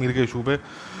कश्मीर के इशू पे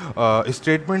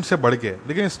स्टेटमेंट से बढ़ के।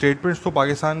 लेकिन स्टेटमेंट्स तो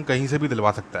पाकिस्तान कहीं से भी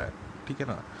दिलवा सकता है, ठीक है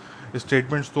ना।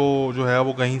 स्टेटमेंट्स तो जो है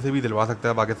वो कहीं से भी दिलवा सकता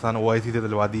है, पाकिस्तान ओआईसी से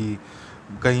दिलवा दी,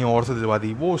 कहीं और से दिलवा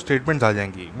दी, वो स्टेटमेंट्स आ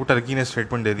जाएंगी। वो टर्की ने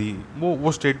स्टेटमेंट दे दी,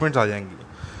 वो स्टेटमेंट्स आ जाएंगी।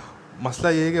 मसला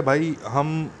ये है कि भाई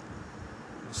हम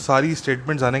सारी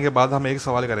स्टेटमेंट्स आने के बाद हम एक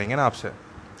सवाल करेंगे ना आपसे,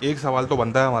 एक सवाल तो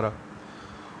बनता है हमारा,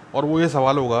 और वो ये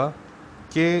सवाल होगा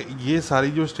कि ये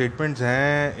सारी जो स्टेटमेंट्स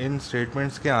हैं, इन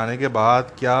स्टेटमेंट्स के आने के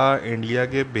बाद क्या इंडिया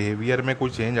के बिहेवियर में कोई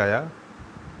चेंज आया,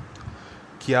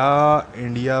 क्या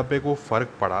इंडिया पे कोई फ़र्क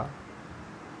पड़ा।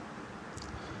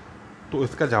 तो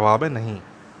इसका जवाब है नहीं,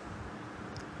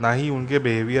 ना ही उनके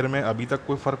बिहेवियर में अभी तक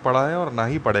कोई फ़र्क पड़ा है और ना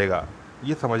ही पड़ेगा।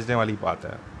 ये समझने वाली बात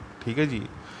है, ठीक है जी।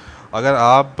 अगर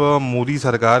आप मोदी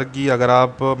सरकार की अगर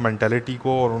आप मेंटालिटी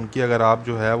को और उनकी अगर आप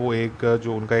जो है वो एक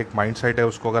जो उनका एक माइंड सेट है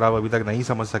उसको अगर आप अभी तक नहीं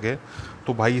समझ सके,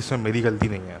 तो भाई इसमें मेरी गलती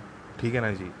नहीं है, ठीक है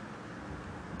ना जी।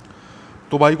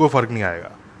 तो भाई कोई फ़र्क नहीं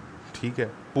आएगा, ठीक है।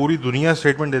 पूरी दुनिया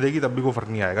स्टेटमेंट दे देगी तब भी कोई फ़र्क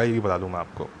नहीं आएगा, ये भी बता दूँ मैं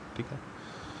आपको, ठीक है।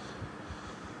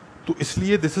 तो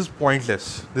इसलिए this is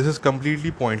pointless, this is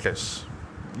completely pointless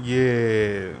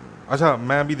ये। अच्छा,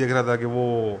 मैं अभी देख रहा था कि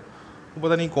वो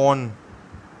पता नहीं कौन,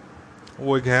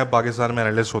 वो एक है पाकिस्तान में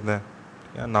एनालिस्ट होते हैं,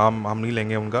 या नाम हम नहीं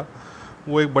लेंगे उनका,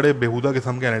 वो एक बड़े बेहुदा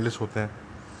किस्म के एनालिस्ट होते हैं।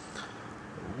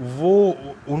 वो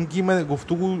उनकी मैं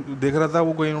गुफ्तगू देख रहा था,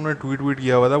 वो कोई उन्होंने ट्वीट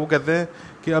किया हुआ था, वो कहते हैं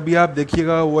कि अभी आप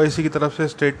देखिएगा ओआईसी की तरफ से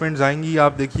स्टेटमेंट्स आएंगी,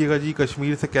 आप देखिएगा जी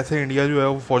कश्मीर से कैसे इंडिया जो है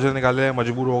वो फौजें निकालने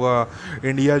मजबूर होगा,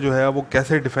 इंडिया जो है वो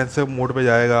कैसे डिफेंसिव मोड पे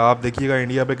जाएगा, आप देखिएगा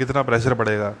इंडिया पे कितना प्रेशर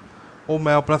पड़ेगा। वो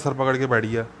मैं अपना सर पकड़ के बैठ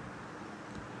गया,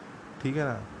 ठीक है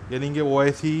ना। यानी कि वो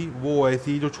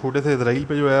ओआईसी जो छोटे से इसराइल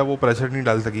पे जो है वो प्रेशर नहीं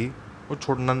डाल सकी,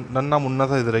 वो नन्ना मुन्ना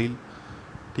सा इसराइल,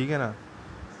 ठीक है ना,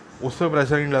 उस पर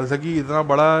प्रेशर नहीं डाल सकी। इतना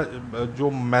बड़ा जो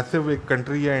मैसिव एक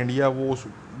कंट्री है इंडिया,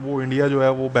 वो इंडिया जो है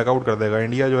वो बैकआउट कर देगा,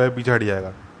 इंडिया जो है पीछे हट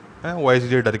जाएगा है ओआईसी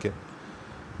से डर के।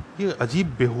 ये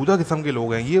अजीब बेहुदा किस्म के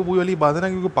लोग हैं, ये वही वाली बात है ना,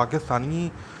 क्योंकि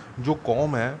पाकिस्तानी जो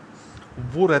कौम है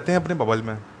वो रहते हैं अपने बबल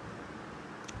में,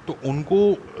 तो उनको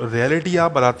रियलिटी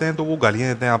आप बताते हैं तो वो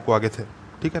गालियाँ देते हैं आपको आगे से,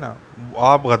 ठीक है ना।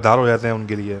 आप गद्दार हो जाते हैं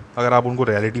उनके लिए अगर आप उनको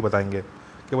रियलिटी बताएंगे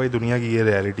कि भाई दुनिया की ये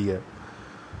रियलिटी है।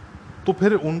 तो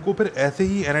फिर उनको फिर ऐसे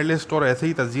ही एनालिस्ट और ऐसे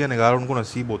ही तज्जिया निगार उनको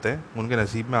नसीब होते हैं, उनके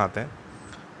नसीब में आते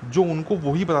हैं जो उनको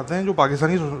वही बताते हैं जो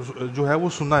पाकिस्तानी जो है वो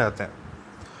सुनना चाहते हैं।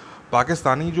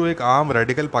 पाकिस्तानी जो एक आम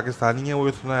रेडिकल पाकिस्तानी है वो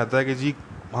ये सुनना चाहता है कि जी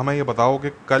हमें ये बताओ कि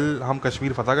कल हम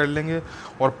कश्मीर फतह कर लेंगे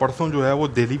और परसों जो है वो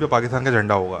दिल्ली पे पाकिस्तान का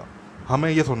झंडा होगा, हमें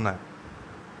ये सुनना है,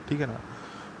 ठीक है ना।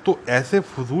 तो ऐसे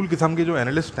फजूल किस्म के जो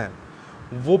एनालिस्ट हैं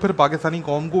वो फिर पाकिस्तानी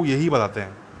कौम को यही बताते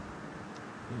हैं,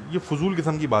 ये फजूल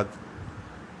किस्म की बात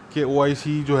कि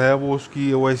ओआईसी जो है वो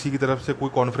उसकी ओआईसी की तरफ से कोई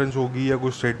कॉन्फ्रेंस होगी या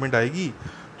कोई स्टेटमेंट आएगी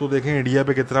तो देखें इंडिया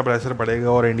पे कितना प्रेशर पड़ेगा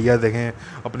और इंडिया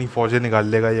देखें अपनी फ़ौजें निकाल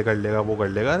लेगा, ये कर लेगा, वो कर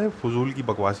लेगा। अरे फजूल की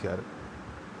बकवास यार,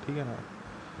 ठीक है ना।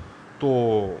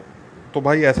 तो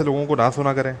भाई ऐसे लोगों को ना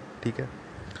सुना करें, ठीक है।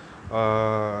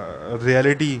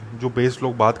 रियलिटी जो बेस्ड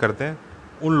लोग बात करते हैं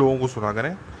उन लोगों को सुना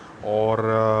करें, और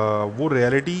वो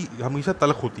रियलिटी हमेशा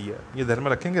तल्ख होती है, ये ध्यान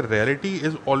में रखेंगे, रियलिटी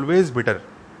इज़ ऑलवेज़ बिटर।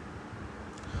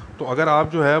 तो अगर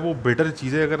आप जो है वो बेटर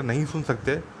चीज़ें अगर नहीं सुन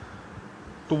सकते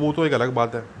तो वो तो एक अलग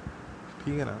बात है,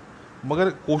 ठीक है ना। मगर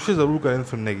कोशिश ज़रूर करें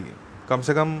सुनने की, कम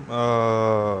से कम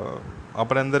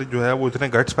अपने अंदर जो है वो इतने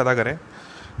गट्स पैदा करें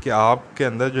कि आपके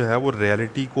अंदर जो है वो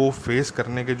रियलिटी को फेस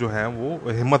करने के जो है वो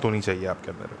हिम्मत होनी चाहिए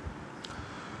आपके अंदर।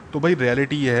 तो भाई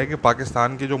रियलिटी ये है कि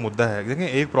पाकिस्तान के जो मुद्दा है, देखें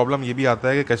एक प्रॉब्लम ये भी आता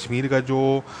है कि कश्मीर का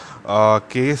जो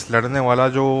केस लड़ने वाला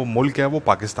जो मुल्क है वो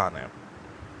पाकिस्तान है,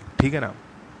 ठीक है ना।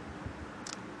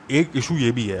 एक इशू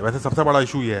ये भी है, वैसे सबसे बड़ा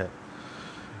इशू ये है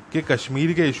कि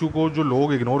कश्मीर के इशू को जो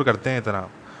लोग इग्नोर करते हैं इतना,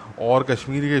 और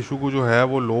कश्मीर के इशू को जो है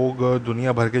वो लोग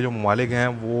दुनिया भर के जो ममालिक हैं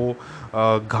वो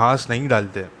घास नहीं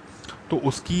डालते। तो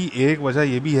उसकी एक वजह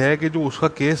ये भी है कि जो उसका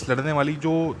केस लड़ने वाली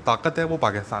जो ताकत है वो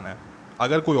पाकिस्तान है।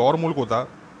 अगर कोई और मुल्क होता,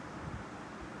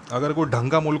 अगर कोई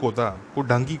ढंग का मुल्क होता, कोई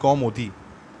ढंग की कौम होती,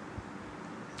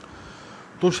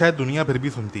 तो शायद दुनिया फिर भी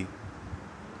सुनती।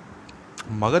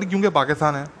 मगर क्योंकि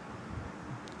पाकिस्तान है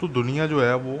तो दुनिया जो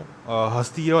है वो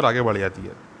हंसती है और आगे बढ़ जाती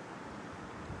है।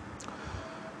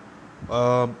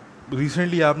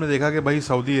 रिसेंटली आपने देखा कि भाई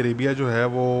सऊदी अरेबिया जो है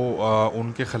वो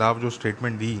उनके ख़िलाफ़ जो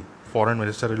स्टेटमेंट दी, फॉरेन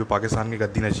मिनिस्टर जो पाकिस्तान के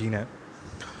गद्दी नशीन है,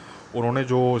 उन्होंने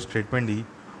जो स्टेटमेंट दी,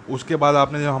 उसके बाद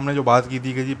आपने जो हमने जो बात की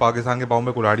थी कि जी पाकिस्तान के पाँव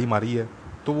में कुल्हाड़ी मारी है,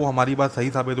 तो वो हमारी बात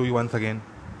सही साबित हुई वंस अगेन,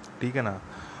 ठीक है ना।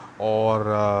 और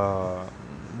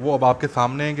वो अब आपके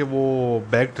सामने है कि वो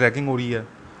बैक ट्रैकिंग हो रही है।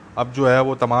 अब जो है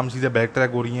वो तमाम चीज़ें बैक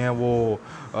ट्रैक हो रही हैं। वो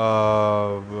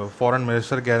फॉरेन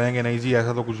मिनिस्टर कह रहे हैं कि नहीं जी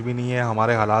ऐसा तो कुछ भी नहीं है,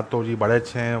 हमारे हालात तो जी बड़े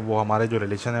अच्छे हैं, वो हमारे जो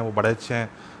रिलेशन है वो बड़े अच्छे हैं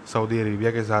सऊदी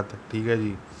अरेबिया के साथ, ठीक है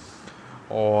जी।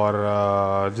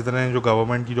 और जितने जो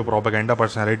गवर्नमेंट की जो प्रोपेगेंडा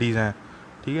पर्सनैलिटीज़ हैं,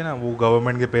 ठीक है ना, वो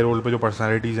गवर्नमेंट के पेरोल पे जो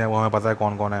पर्सनैलिटीज़ हैं वो हमें पता है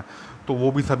कौन कौन है, तो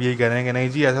वो भी सब यही कह रहे हैं कि नहीं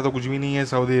जी ऐसा तो कुछ भी नहीं है,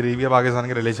 सऊदी अरेबिया पाकिस्तान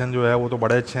के रिलेशन जो है वो तो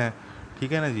बड़े अच्छे हैं,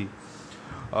 ठीक है ना जी।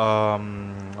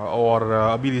 और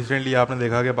अभी रिसेंटली आपने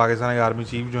देखा कि पाकिस्तान के आर्मी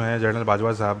चीफ जो हैं जनरल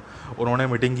बाजवा साहब, उन्होंने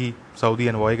मीटिंग की सऊदी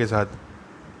एनवॉय के साथ।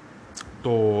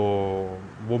 तो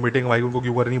वो मीटिंग भाई उनको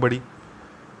क्यों करनी पड़ी,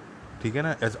 ठीक है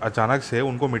ना, अचानक से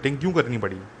उनको मीटिंग क्यों करनी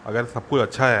पड़ी? अगर सब कुछ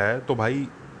अच्छा है तो भाई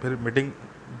फिर मीटिंग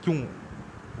क्यों,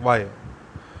 वाई?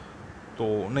 तो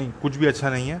नहीं, कुछ भी अच्छा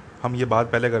नहीं है, हम ये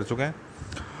बात पहले कर चुके हैं।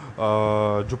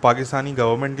 जो पाकिस्तानी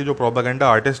गवर्नमेंट के जो प्रोपेगेंडा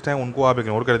आर्टिस्ट हैं उनको आप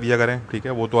इग्नोर कर दिया करें, ठीक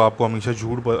है। वो तो आपको हमेशा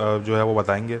झूठ जो है वो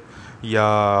बताएंगे, या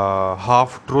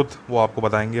हाफ ट्रुथ वो आपको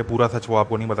बताएंगे, पूरा सच वो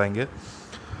आपको नहीं बताएंगे।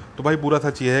 तो भाई पूरा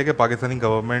सच ये है कि पाकिस्तानी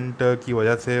गवर्नमेंट की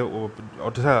वजह से, और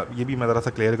अच्छा ये भी मैं ज़रा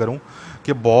सा क्लियर करूं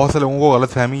कि बहुत से लोगों को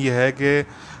गलतफहमी ये है कि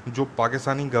जो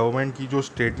पाकिस्तानी गवर्नमेंट की जो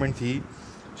स्टेटमेंट थी,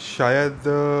 शायद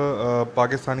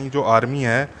पाकिस्तानी जो आर्मी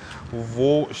है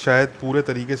वो शायद पूरे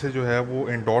तरीके से जो है वो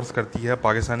एंडोर्स करती है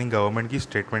पाकिस्तानी गवर्नमेंट की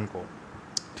स्टेटमेंट को,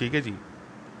 ठीक है जी,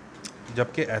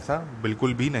 जबकि ऐसा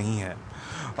बिल्कुल भी नहीं है।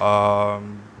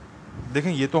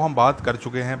 देखें ये तो हम बात कर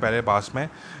चुके हैं पहले पास में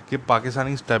कि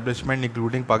Pakistani establishment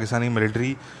including Pakistani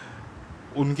military,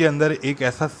 उनके अंदर एक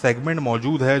ऐसा सेगमेंट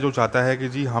मौजूद है जो चाहता है कि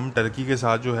जी हम टर्की के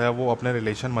साथ जो है वो अपने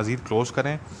रिलेशन मज़ीद क्लोज़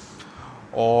करें,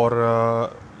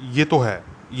 और ये तो है,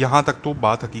 यहाँ तक तो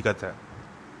बात हकीकत है।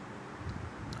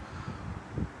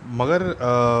 मगर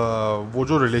वो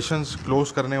जो रिलेशंस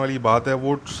क्लोज़ करने वाली बात है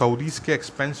वो सऊदीज़ के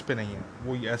एक्सपेंस पे नहीं है।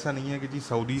 वो ऐसा नहीं है कि जी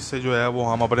सऊदीज़ से जो है वो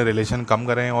हम अपने रिलेशन कम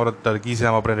करें और टर्की से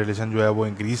हम अपने रिलेशन जो है वो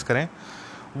इंक्रीज़ करें,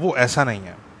 वो ऐसा नहीं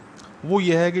है। वो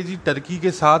ये है कि जी टर्की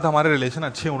के साथ हमारे रिलेशन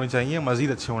अच्छे होने चाहिए,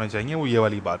 मज़ीद अच्छे होने चाहिए, वो ये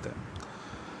वाली बात है।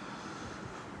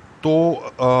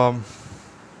 तो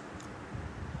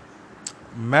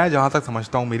मैं जहाँ तक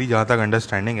समझता हूँ, मेरी जहाँ तक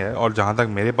अंडरस्टैंडिंग है और जहाँ तक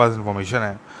मेरे पास इंफॉर्मेशन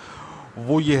है,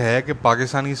 वो ये है कि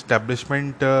पाकिस्तानी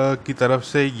इस्टेब्लिशमेंट की तरफ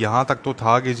से यहाँ तक तो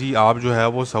था कि जी आप जो है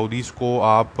वो सऊदीज़ को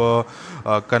आप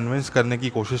कन्विंस करने की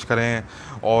कोशिश करें,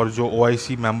 और जो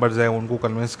ओआईसी मेंबर्स हैं उनको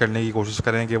कन्विंस करने की कोशिश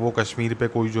करें कि वो कश्मीर पे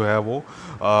कोई जो है वो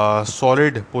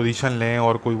सॉलिड पोजीशन लें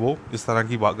और कोई वो इस तरह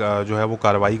की जो है वो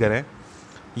कार्रवाई करें।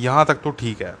 यहाँ तक तो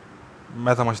ठीक है,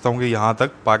 मैं समझता हूँ कि यहाँ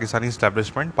तक पाकिस्तानी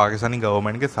इस्टेब्लिशमेंट पाकिस्तानी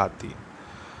गवर्नमेंट के साथ थी।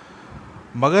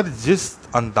 मगर जिस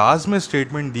अंदाज में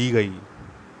स्टेटमेंट दी गई,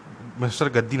 मिस्टर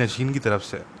गद्दी नशीन की तरफ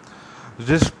से,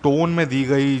 जिस टोन में दी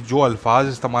गई, जो अल्फाज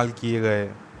इस्तेमाल किए गए,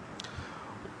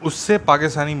 उससे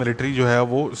पाकिस्तानी मिलिट्री जो है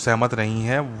वो सहमत नहीं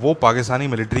है। वो पाकिस्तानी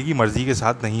मिलिट्री की मर्ज़ी के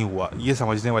साथ नहीं हुआ, ये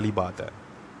समझने वाली बात है।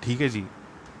 ठीक है जी।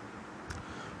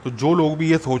 तो जो लोग भी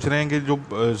ये सोच रहे हैं कि जो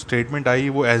स्टेटमेंट आई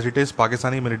वो as it is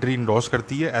Pakistani military endorse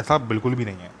करती है, ऐसा बिल्कुल भी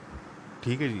नहीं है।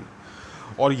 ठीक है जी।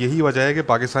 और यही वजह है कि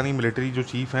पाकिस्तानी मिलिट्री जो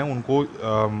चीफ़ हैं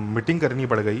उनको मीटिंग करनी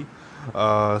पड़ गई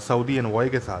सऊदी एनवॉय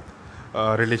के साथ,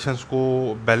 रिलेशंस को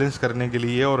बैलेंस करने के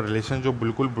लिए, और रिलेशन जो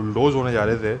बिल्कुल बुलडोज होने जा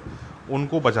रहे थे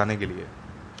उनको बचाने के लिए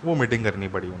वो मीटिंग करनी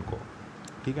पड़ी उनको।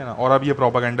 ठीक है ना। और अब ये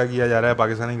प्रोपागेंडा किया जा रहा है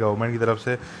पाकिस्तानी गवर्नमेंट की तरफ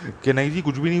से कि नहीं जी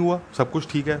कुछ भी नहीं हुआ, सब कुछ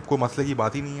ठीक है, कोई मसले की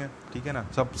बात ही नहीं है। ठीक है ना।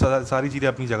 सारी चीज़ें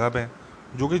अपनी जगह पे हैं,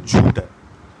 जो कि झूठ है।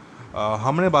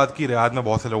 हमने बात की रियाद में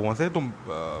बहुत से लोगों से, तो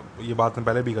ये बात मैं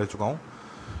पहले भी कर चुका हूँ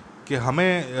कि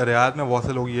हमें रियाद में बहुत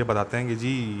से लोग ये बताते हैं कि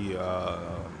जी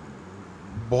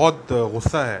बहुत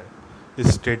गुस्सा है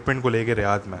इस स्टेटमेंट को लेके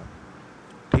रियाद में।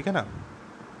 ठीक है ना।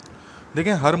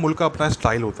 देखें, हर मुल्क का अपना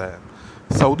स्टाइल होता है।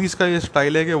 सऊदीज़ का ये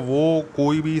स्टाइल है कि वो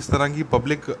कोई भी इस तरह की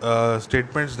पब्लिक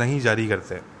स्टेटमेंट्स नहीं जारी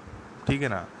करते। ठीक है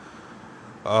ना।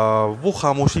 वो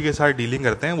खामोशी के साथ डीलिंग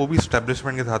करते हैं, वो भी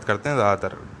इस्टेब्लिशमेंट के साथ करते हैं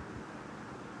ज़्यादातर।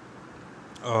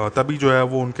 तभी जो है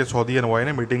वो उनके सऊदी एनवॉय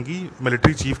ने मीटिंग की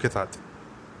मिलिट्री चीफ के साथ,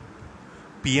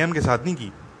 पीएम के साथ नहीं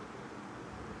की।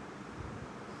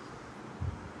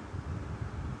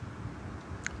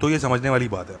 तो ये समझने वाली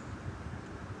बात है।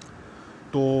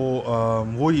 तो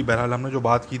वही बहरहाल हमने जो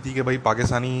बात की थी कि भाई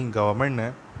पाकिस्तानी गवर्नमेंट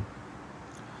ने,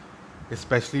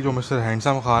 स्पेशली जो मिस्टर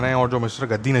हैंडसम खान है और जो मिस्टर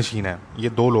गद्दी नशीन है, ये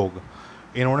दो लोग,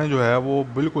 इन्होंने जो है वो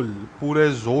बिल्कुल पूरे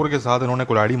ज़ोर के साथ इन्होंने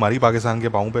कुल्हाड़ी मारी पाकिस्तान के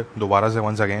पाँव पे दोबारा से,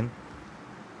 वंस अगेन।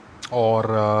 और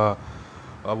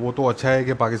वो तो अच्छा है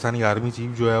कि पाकिस्तानी आर्मी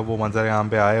चीफ जो है वो मंजर आम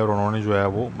पे आए और उन्होंने जो है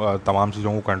वो तमाम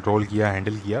चीज़ों को कंट्रोल किया,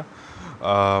 हैंडल किया।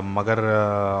 मगर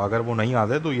अगर वो नहीं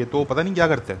आते तो ये तो पता नहीं क्या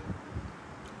करते।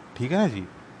 ठीक है ना जी।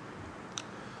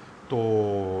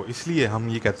 तो इसलिए हम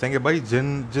ये कहते हैं कि भाई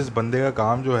जिस बंदे का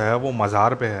काम जो है वो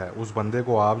मज़ार पे है, उस बंदे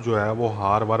को आप जो है वो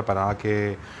हार वार पहना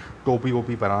के, टोपी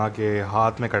वोपी पहना के,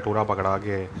 हाथ में कटोरा पकड़ा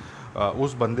के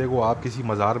उस बंदे को आप किसी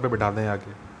मज़ार पे बिठा दें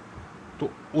आके, तो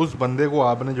उस बंदे को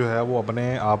आपने जो है वो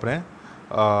अपने आपने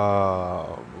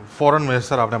फॉरेन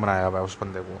मिनिस्टर आपने बनाया हुआ है उस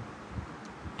बंदे को।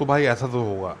 तो भाई ऐसा तो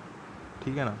होगा।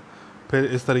 ठीक है ना। फिर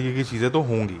इस तरीके की चीज़ें तो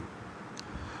होंगी।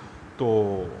 तो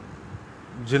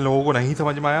जिन लोगों को नहीं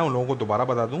समझ में आया उन लोगों को दोबारा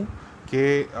बता दूं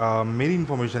कि मेरी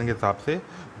इन्फॉर्मेशन के हिसाब से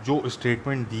जो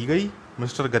स्टेटमेंट दी गई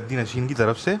मिस्टर गद्दी नशीन की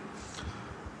तरफ से,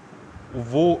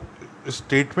 वो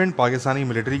स्टेटमेंट पाकिस्तानी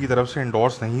मिलिट्री की तरफ से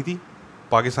इंडोर्स नहीं थी।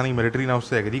 पाकिस्तानी मिलिट्री ना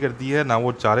उससे एग्री करती है, ना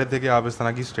वो चाह रहे थे कि आप इस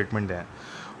तरह की स्टेटमेंट दें।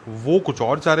 वो कुछ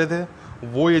और चाह रहे थे।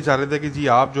 वो ये चाह रहे थे कि जी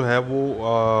आप जो है वो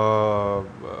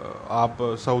आप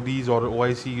सऊदीज़ और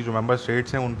ओआईसी की जो मेंबर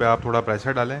स्टेट्स हैं उन पे आप थोड़ा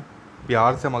प्रेशर डालें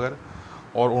प्यार से, मगर,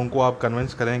 और उनको आप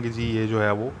कन्विंस करें कि जी ये जो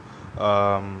है वो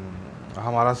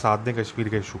हमारा साथ दें कश्मीर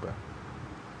के इशू पे।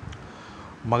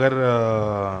 मगर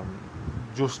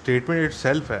जो स्टेटमेंट इट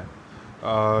सेल्फ है,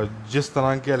 जिस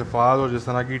तरह के अल्फाज और जिस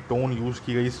तरह की टोन यूज़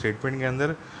की गई स्टेटमेंट के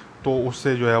अंदर, तो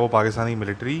उससे जो है वो पाकिस्तानी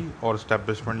मिलिट्री और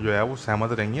इस्टेब्लिशमेंट जो है वो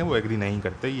सहमत नहीं है, वो एग्री नहीं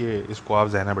करते। ये इसको आप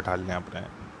जहन में बिठा लें अपने।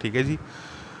 ठीक है जी।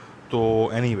 तो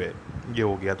एनीवे ये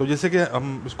हो गया। तो जैसे कि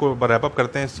हम इसको रैप अप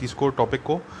करते हैं इस चीज़ को, टॉपिक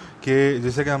को, कि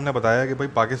जैसे कि हमने बताया कि भाई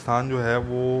पाकिस्तान जो है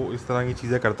वो इस तरह की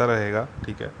चीज़ें करता रहेगा।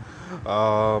 ठीक है।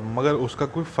 मगर उसका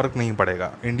कोई फ़र्क नहीं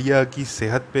पड़ेगा इंडिया की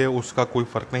सेहत पे, उसका कोई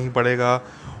फ़र्क नहीं पड़ेगा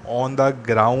on the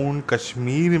ground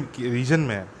Kashmir region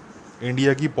में,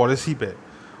 इंडिया की पॉलिसी पे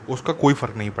उसका कोई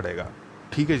फ़र्क नहीं पड़ेगा।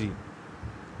 ठीक है जी।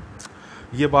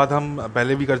 ये बात हम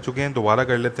पहले भी कर चुके हैं, दोबारा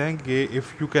कर लेते हैं कि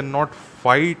if you can not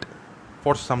fight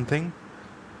for something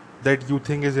that you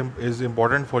think is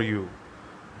important for you,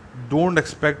 don't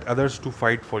expect others to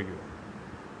fight for you।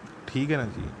 ठीक है ना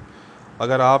जी।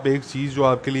 अगर आप एक चीज़ जो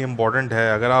आपके लिए इम्पोर्टेंट है,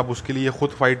 अगर आप उसके लिए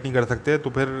ख़ुद फाइट नहीं कर सकते, तो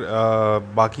फिर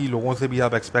बाकी लोगों से भी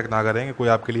आप एक्सपेक्ट ना करें कि कोई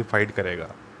आपके लिए फ़ाइट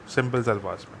करेगा, सिंपल से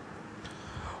अल्फाज में।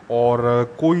 और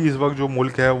कोई इस वक्त जो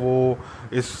मुल्क है वो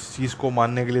इस चीज़ को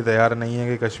मानने के लिए तैयार नहीं है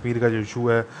कि कश्मीर का जो इशू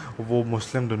है वो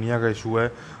मुस्लिम दुनिया का इशू है।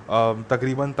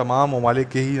 तकरीबन तमाम ममालिक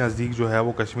के ही नज़दीक जो है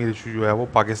वो कश्मीर इशू जो है वो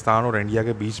पाकिस्तान और इंडिया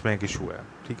के बीच में एक इशू है।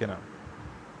 ठीक है ना।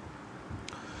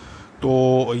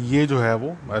 तो ये जो है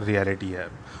वो रियलिटी है।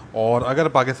 और अगर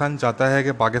पाकिस्तान चाहता है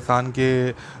कि पाकिस्तान के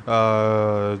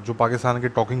जो पाकिस्तान के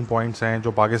टॉकिंग पॉइंट्स हैं,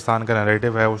 जो पाकिस्तान का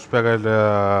नैरेटिव है, उस पर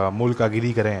अगर मुल्क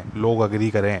अग्री करें, लोग अग्री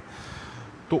करें,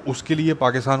 तो उसके लिए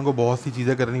पाकिस्तान को बहुत सी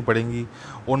चीज़ें करनी पड़ेंगी।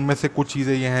 उनमें से कुछ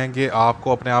चीज़ें ये हैं कि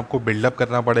आपको अपने आप को बिल्डअप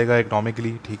करना पड़ेगा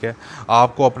इकनॉमिकली, ठीक है।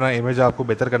 आपको अपना इमेज आपको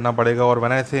बेहतर करना पड़ेगा, और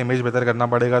वरना ऐसे इमेज बेहतर करना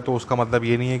पड़ेगा तो उसका मतलब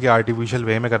ये नहीं है कि आर्टिफिशियल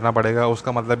वे में करना पड़ेगा।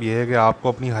 उसका मतलब ये है कि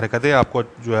आपको अपनी हरकतें आपको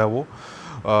जो है वो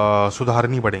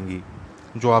सुधारनी पड़ेंगी।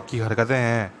 जो आपकी हरकतें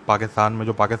हैं पाकिस्तान में,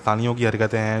 जो पाकिस्तानियों की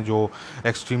हरकतें हैं, जो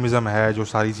एक्सट्रीमिज़म है, जो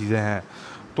सारी चीज़ें हैं,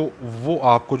 तो वो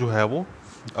आपको जो है वो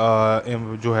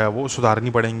जो है वो सुधारनी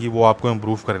पड़ेंगी, वो आपको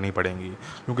इम्प्रूव करनी पड़ेंगी।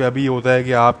 क्योंकि अभी ये होता है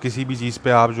कि आप किसी भी चीज़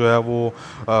पे आप जो है वो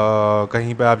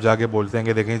कहीं पे आप जाके बोलते हैं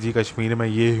कि देखें जी कश्मीर में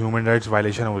ये ह्यूमन राइट्स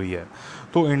वायलेशन हो रही है,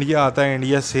 तो इंडिया आता है,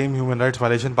 India same human rights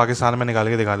violation Pakistan में निकाल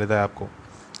के दिखा लेता है आपको।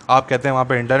 आप कहते हैं वहाँ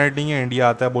पे इंटरनेट नहीं है, इंडिया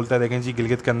आता है बोलता है देखें जी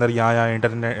गिलगित के अंदर यहाँ यहाँ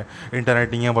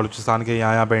इंटरनेट नहीं है, बलूचिस्तान के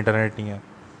यहाँ यहाँ पे इंटरनेट नहीं है,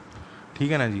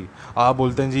 ठीक है ना जी। आप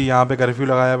बोलते हैं जी यहाँ पे कर्फ्यू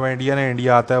लगाया हुआ है इंडिया ने,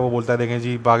 इंडिया आता है वो बोलता है देखें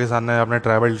जी पाकिस्तान ने अपने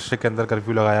ट्राइबल डिस्ट्रिक्ट के अंदर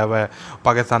कर्फ्यू लगाया हुआ है,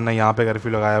 पाकिस्तान ने यहाँ पे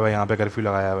कर्फ्यू लगाया हुआ है, यहाँ पे कर्फ्यू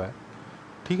लगाया हुआ है,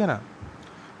 ठीक है ना।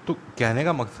 तो कहने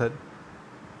का मकसद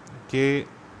कि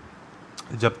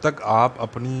जब तक आप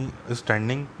अपनी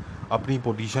स्टैंडिंग, अपनी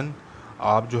पोजीशन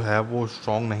आप जो है वो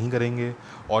स्ट्रॉन्ग नहीं करेंगे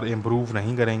और इम्प्रूव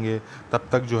नहीं करेंगे, तब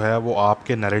तक जो है वो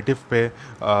आपके नैरेटिव पे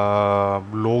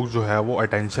लोग जो है वो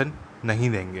अटेंशन नहीं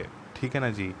देंगे, ठीक है ना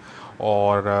जी।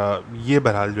 और ये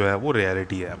बहरहाल जो है वो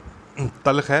रियलिटी है,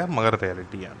 तल्ख है मगर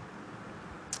रियलिटी है।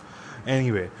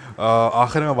 एनीवे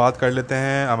आखिर में बात कर लेते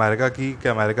हैं अमेरिका की, कि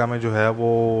अमेरिका में जो है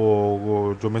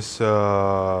वो जो मिस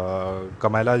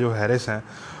कमला जो हैरिस हैं,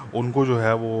 उनको जो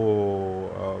है वो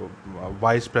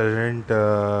वाइस प्रेसिडेंट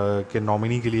के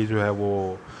नॉमिनी के लिए जो है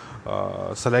वो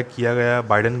सेलेक्ट किया गया है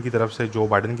बाइडन की तरफ से, जो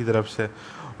बाइडन की तरफ से।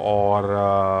 और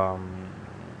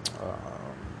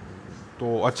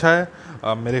तो अच्छा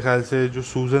है। मेरे ख्याल से जो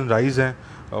सूजन राइस हैं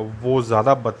वो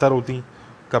ज़्यादा बदतर होती,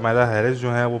 कमला हैरिस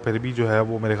जो हैं वो फिर भी जो है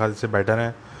वो मेरे ख्याल से बेटर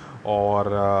हैं। और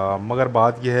मगर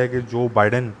बात यह है कि जो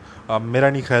बाइडन, मेरा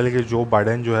नहीं ख्याल है कि जो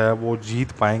बाइडन जो है वो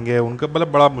जीत पाएंगे, उनका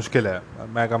मतलब बड़ा मुश्किल है।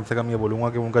 मैं कम से कम ये बोलूँगा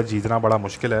कि उनका जीतना बड़ा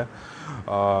मुश्किल है।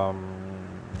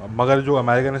 मगर जो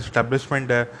अमेरिकन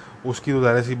इस्टेब्लिशमेंट है उसकी तो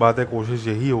ज़ाहिर सी बात है कोशिश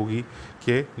यही होगी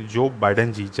कि जो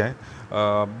बाइडन जीत जाएँ,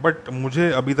 बट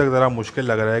मुझे अभी तक ज़रा मुश्किल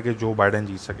लग रहा है कि जो बाइडन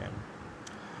जीत सकें।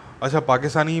 अच्छा,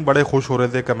 पाकिस्तानी बड़े खुश हो रहे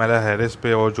थे कमला हैरिस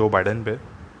पे और जो बाइडन पे,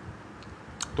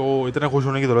 तो इतने खुश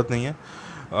होने की ज़रूरत नहीं है,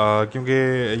 क्योंकि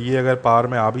ये अगर पावर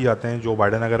में आ भी जाते हैं, जो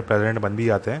बाइडन अगर प्रेसिडेंट बन भी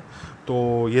जाते हैं,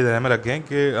 तो ये ध्यान में रखें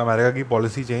कि अमेरिका की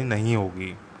पॉलिसी चेंज नहीं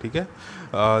होगी, ठीक है।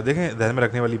 देखें, ध्यान में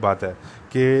रखने वाली बात है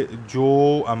कि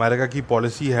जो अमेरिका की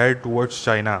पॉलिसी है टूवर्ड्स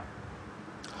चाइना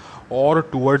और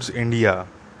टूवर्ड्स इंडिया,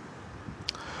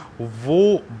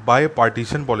 वो बाय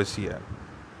पार्टीशन पॉलिसी है,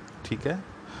 ठीक है।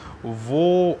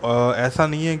 वो ऐसा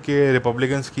नहीं है कि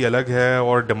रिपब्लिकन्स की अलग है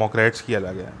और डेमोक्रेट्स की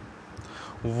अलग है।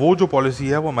 वो जो पॉलिसी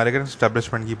है वो अमेरिकन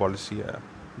इस्टेब्लिशमेंट की पॉलिसी है,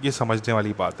 ये समझने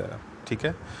वाली बात है, ठीक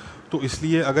है। तो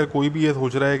इसलिए अगर कोई भी ये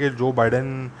सोच रहा है कि जो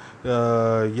बाइडन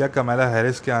या कमला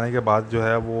हैरिस के आने के बाद जो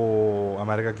है वो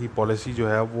अमेरिका की पॉलिसी जो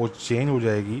है वो चेंज हो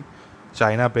जाएगी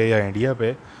चाइना पे या इंडिया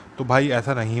पे, तो भाई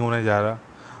ऐसा नहीं होने जा रहा।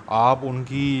 आप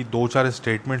उनकी दो चार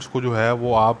स्टेटमेंट्स को जो है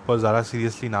वो आप ज़्यादा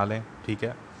सीरियसली ना लें, ठीक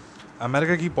है।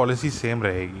 अमेरिका की पॉलिसी सेम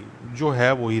रहेगी, जो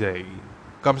है वही रहेगी,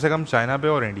 कम से कम चाइना पे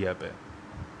और इंडिया पे।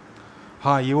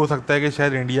 हाँ, ये हो सकता है कि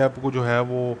शायद इंडिया को जो है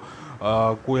वो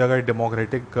कोई अगर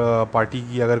डेमोक्रेटिक पार्टी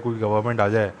की अगर कोई गवर्नमेंट आ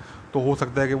जाए, तो हो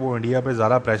सकता है कि वो इंडिया पे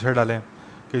ज़्यादा प्रेशर डालें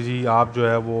कि जी आप जो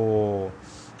है वो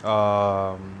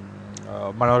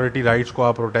माइनॉरिटी राइट्स को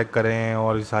आप प्रोटेक्ट करें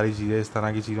और ये सारी चीज़ें, इस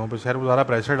तरह की चीज़ों पे शायद वो ज़्यादा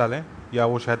प्रेशर डालें, या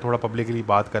वो शायद थोड़ा पब्लिकली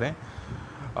बात करें।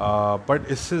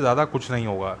 बट इससे ज़्यादा कुछ नहीं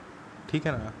होगा, ठीक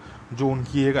है ना। जो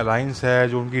उनकी एक अलाइंस है,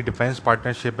 जो उनकी डिफेंस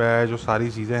पार्टनरशिप है, जो सारी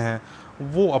चीज़ें हैं,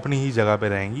 वो अपनी ही जगह पे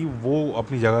रहेंगी, वो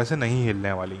अपनी जगह से नहीं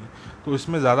हिलने वाली। तो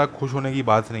इसमें ज़्यादा खुश होने की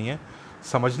बात नहीं है।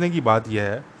 समझने की बात यह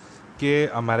है कि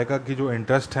अमेरिका की जो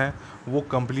इंटरेस्ट हैं वो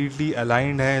कम्प्लीटली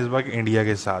अलाइंड हैं इस वक्त इंडिया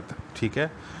के साथ, ठीक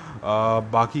है।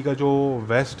 बाकी का जो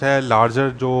वेस्ट है, लार्जर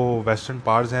जो वेस्टर्न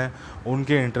पार्ट्स हैं,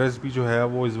 उनके इंटरेस्ट भी जो है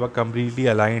वो इस वक्त कम्प्लीटली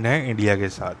अलाइंड हैं इंडिया के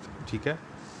साथ, ठीक है।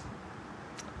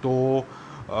 तो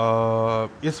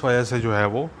इस वजह से जो है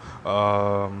वो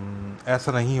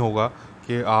ऐसा नहीं होगा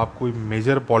कि आप कोई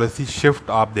मेजर पॉलिसी शिफ्ट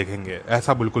आप देखेंगे,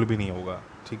 ऐसा बिल्कुल भी नहीं होगा,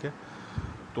 ठीक है।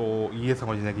 तो ये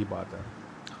समझने की बात है।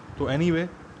 तो एनीवे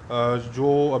जो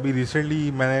अभी रिसेंटली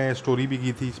मैंने स्टोरी भी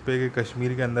की थी इस पर कि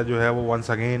कश्मीर के अंदर जो है वो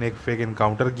वंस अगेन एक फेक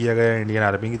इनकाउंटर किया गया है इंडियन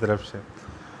आर्मी की तरफ से।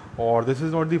 और this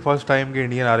is not the first time कि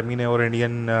इंडियन आर्मी ने और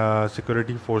इंडियन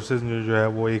सिक्योरिटी फोर्सेस ने जो है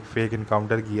वो एक फ़ेक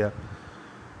इनकाउंटर किया।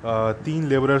 3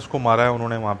 लेबरर्स को मारा है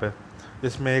उन्होंने वहाँ पे,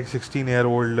 इसमें एक 16 ईयर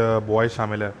ओल्ड बॉय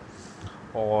शामिल है।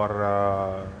 और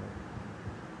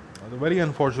वेरी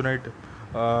अनफॉर्चुनेट।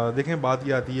 देखें, बात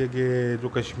ये आती है कि जो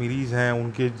कश्मीरीज़ हैं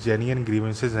उनके जेन्युइन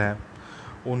ग्रीवेंसेस हैं,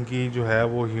 उनकी जो है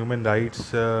वो ह्यूमन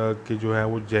राइट्स के जो है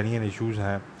वो जेन्युइन इश्यूज़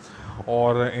हैं।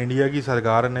 और इंडिया की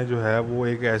सरकार ने जो है वो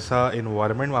एक ऐसा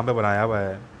इन्वायरमेंट वहाँ पे बनाया हुआ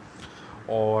है।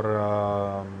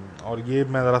 और ये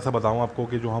मैं ज़रा सा बताऊँ आपको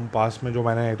कि जो हम पास में जो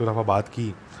मैंने एक दो दफ़ा बात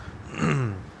की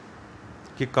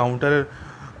कि काउंटर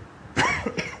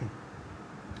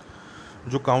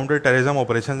टेररिज्म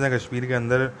ऑपरेशन हैं कश्मीर के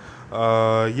अंदर,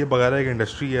 ये वगैरह एक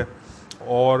इंडस्ट्री है।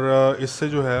 और इससे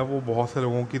जो है वो बहुत से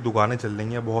लोगों की दुकानें चल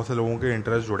रही हैं, बहुत से लोगों के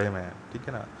इंटरेस्ट जुड़े हुए हैं, ठीक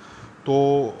है ना। तो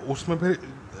उसमें फिर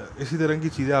इसी तरह की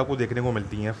चीज़ें आपको देखने को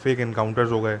मिलती हैं। फेक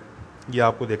इनकाउंटर्स हो गए, ये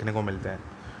आपको देखने को मिलते हैं,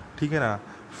 ठीक है ना।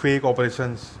 Fake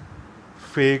operations,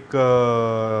 fake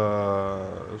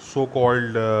so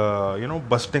called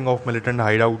busting of militant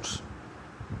hideouts,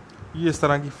 ये इस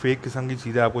तरह की फ़ेक किस्म की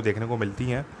चीज़ें आपको देखने को मिलती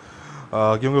हैं।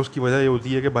 क्योंकि उसकी वजह ये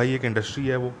होती है कि भाई एक इंडस्ट्री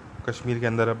है वो कश्मीर के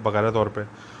अंदर बकायदा तौर पे।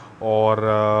 और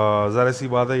ज़ाहिर सी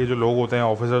बात है, ये जो लोग होते हैं,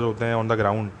 ऑफिसर्स होते हैं ऑन द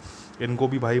ग्राउंड, इनको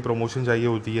भी भाई प्रमोशन चाहिए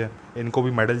होती है, इनको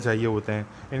भी मेडल चाहिए होते हैं,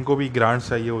 इनको भी ग्रांट्स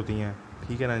चाहिए होती हैं,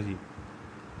 ठीक है ना जी।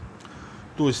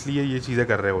 तो इसलिए ये चीज़ें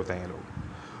कर रहे होते हैं ये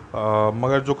लोग।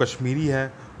 मगर जो कश्मीरी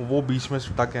हैं वो बीच में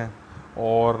स्टक हैं।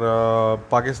 और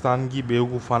पाकिस्तान की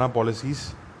बेवकूफ़ाना पॉलिसीज़,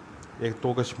 एक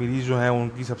तो कश्मीरी जो हैं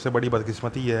उनकी सबसे बड़ी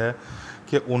बदकिस्मती ये है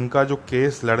कि उनका जो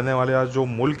केस लड़ने वाला जो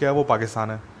मुल्क है वो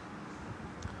पाकिस्तान है।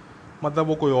 मतलब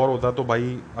वो कोई और होता तो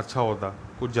भाई अच्छा होता,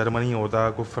 कोई जर्मनी होता,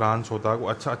 कोई फ्रांस होता, कोई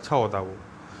अच्छा अच्छा होता वो।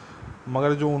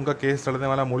 मगर जो उनका केस लड़ने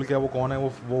वाला मुल्क है वो कौन है?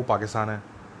 वो पाकिस्तान है,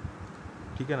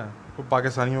 ठीक है ना। तो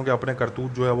पाकिस्तानियों के अपने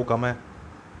करतूत जो है वो कम है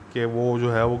कि वो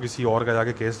जो है वो किसी और का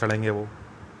जाके केस लड़ेंगे वो,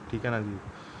 ठीक है ना जी।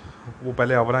 वो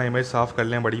पहले अपना इमेज साफ़ कर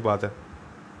लें, बड़ी बात है।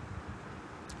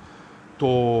 तो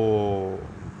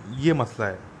ये मसला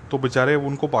है। तो बेचारे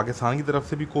उनको पाकिस्तान की तरफ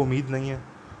से भी कोई उम्मीद नहीं है।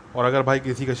 और अगर भाई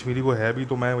किसी कश्मीरी को है भी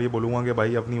तो मैं ये बोलूँगा कि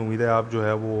भाई अपनी उम्मीदें आप जो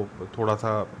है वो थोड़ा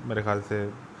सा मेरे ख़्याल से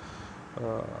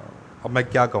अब मैं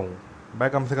क्या कहूँ, मैं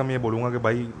कम से कम ये बोलूँगा कि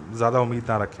भाई ज़्यादा उम्मीद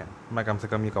ना रखें। मैं कम से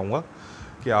कम ये कहूँगा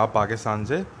कि आप पाकिस्तान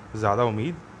से ज़्यादा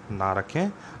उम्मीद ना रखें।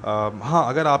 हाँ,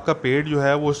 अगर आपका पेट जो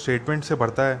है वो स्टेटमेंट से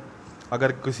भरता है,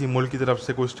 अगर किसी मुल्क की तरफ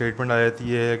से कोई स्टेटमेंट आ जाती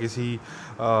है या किसी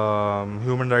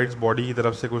ह्यूमन राइट्स बॉडी की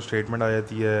तरफ से कोई स्टेटमेंट आ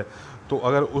जाती है, तो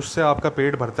अगर उससे आपका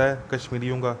पेट भरता है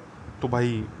कश्मीरियों का, तो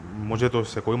भाई मुझे तो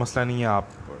इससे कोई मसला नहीं है। आप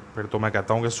फिर तो मैं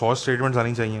कहता हूँ कि 100 स्टेटमेंट्स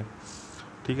आनी चाहिए,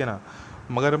 ठीक है ना।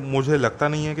 मगर मुझे लगता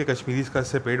नहीं है कि कश्मीरी का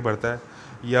इससे पेट भरता है,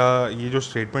 या ये जो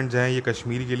स्टेटमेंट्स हैं ये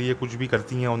कश्मीर के लिए कुछ भी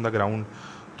करती हैं ऑन द ग्राउंड।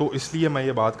 तो इसलिए मैं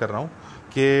ये बात कर रहा हूँ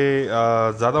कि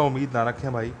ज़्यादा उम्मीद ना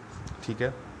रखें भाई, ठीक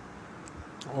है।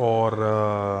 और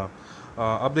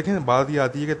अब देखें, बात ये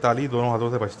आती है कि ताली दोनों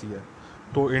हाथों से बचती है।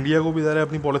 तो इंडिया को भी ज़रा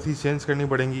अपनी पॉलिसी चेंज करनी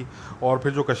पड़ेंगी। और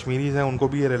फिर जो कश्मीरीज़ हैं उनको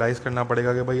भी ये रियलाइज़ करना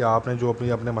पड़ेगा कि भाई आपने जो अपने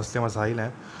अपने मसले मसाइल हैं,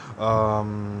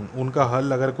 उनका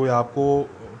हल अगर कोई आपको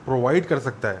प्रोवाइड कर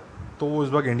सकता है तो वो इस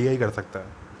वक्त इंडिया ही कर सकता है।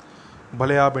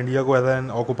 भले आप इंडिया को एज एन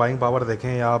ऑक्यूपाइंग पावर देखें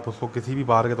या आप उसको किसी भी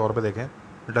पावर के तौर पे देखें,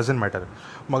 डजेंट मैटर।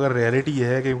 मगर रियलिटी ये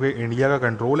है कि क्योंकि इंडिया का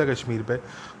कंट्रोल है कश्मीर पे,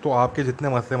 तो आपके जितने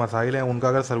मसले मसाइल हैं उनका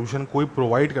अगर सलूशन कोई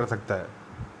प्रोवाइड कर सकता है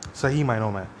सही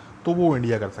मायनों में, तो वो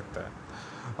इंडिया कर सकता है।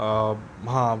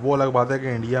 हाँ, वो अलग बात है कि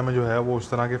इंडिया में जो है वो उस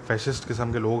तरह के फैशिस्ट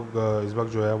किस्म के लोग इस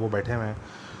वक्त जो है वो बैठे हुए हैं,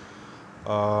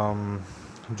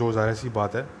 जो ज़ाहिर सी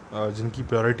बात है जिनकी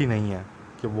प्रायोरिटी नहीं है,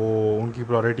 कि वो उनकी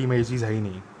प्रायोरिटी में ये चीज़ है ही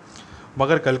नहीं।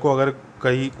 मगर कल को अगर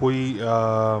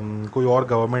कोई और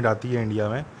गवर्नमेंट आती है इंडिया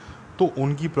में, तो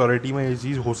उनकी प्रायोरिटी में ये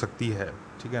चीज़ हो सकती है,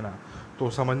 ठीक है ना। तो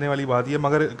समझने वाली बात ये,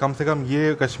 मगर कम से कम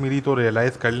ये कश्मीरी तो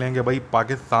रियलाइज़ कर लें कि भाई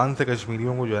पाकिस्तान से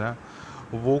कश्मीरियों को जो है ना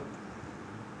वो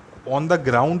ऑन द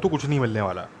ग्राउंड तो कुछ नहीं मिलने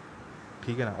वाला,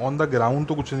 ठीक है ना। ऑन द ग्राउंड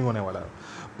तो कुछ नहीं होने वाला।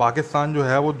 पाकिस्तान जो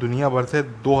है वो दुनिया भर से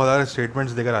 2000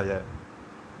 स्टेटमेंट्स देकर आ जाए,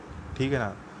 ठीक है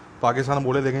ना। पाकिस्तान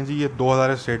बोले देखें जी ये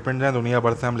 2000 स्टेटमेंट्स हैं दुनिया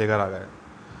भर से हम लेकर आ गए।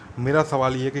 मेरा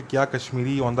सवाल ये है कि क्या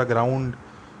Kashmiri on the ground,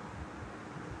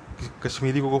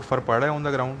 Kashmiri को कोई फ़र्क पड़ रहा है ऑन द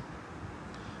ग्राउंड?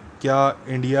 क्या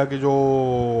इंडिया के जो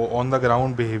ऑन द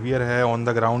ग्राउंड बिहेवियर है, ऑन द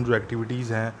ग्राउंड जो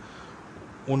एक्टिविटीज़ हैं,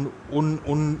 उन उन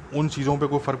उन उन चीज़ों पे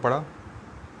कोई फ़र्क पड़ा?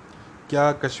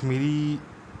 क्या कश्मीरी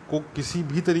को किसी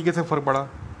भी तरीके से फ़र्क पड़ा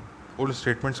उन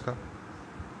स्टेटमेंट्स का?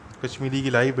 कश्मीरी की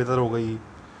लाइफ बेहतर हो गई,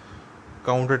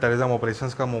 काउंटर टेररिज्म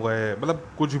ऑपरेशंस कम हो गए, मतलब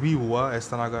कुछ भी हुआ इस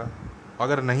तरह का?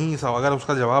 अगर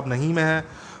उसका जवाब नहीं में है,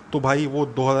 तो भाई वो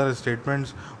 2000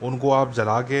 स्टेटमेंट्स उनको आप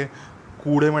जला के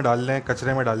कूड़े में डाल लें,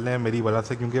 कचरे में डाल लें मेरी वजह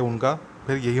से, क्योंकि उनका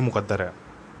फिर यही मुकद्दर है,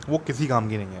 वो किसी काम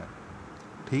की नहीं है,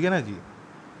 ठीक है ना जी।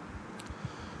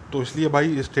 तो इसलिए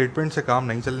भाई स्टेटमेंट से काम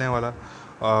नहीं चलने वाला।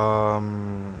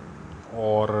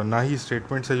 और ना ही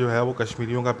स्टेटमेंट से जो है वो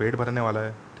कश्मीरियों का पेट भरने वाला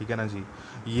है, ठीक है ना जी।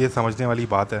 ये समझने वाली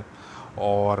बात है।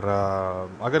 और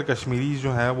अगर कश्मीरी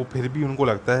जो हैं वो फिर भी उनको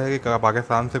लगता है कि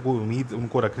पाकिस्तान से कोई उम्मीद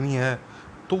उनको रखनी है,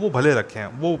 तो वो भले रखें,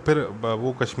 वो फिर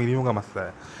वो कश्मीरियों का मसला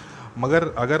है। मगर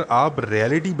अगर आप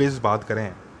रियलिटी बेस्ड बात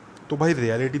करें तो भाई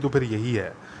रियलिटी तो फिर यही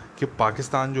है कि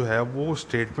पाकिस्तान जो है वो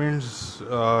स्टेटमेंट्स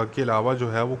के अलावा जो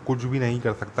है वो कुछ भी नहीं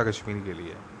कर सकता कश्मीर के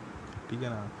लिए, ठीक है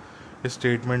ना।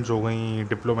 स्टेटमेंट्स हो गई,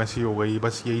 डिप्लोमेसी हो गई,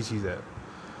 बस यही चीज़ है।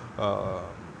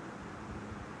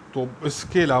 तो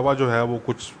इसके अलावा जो है वो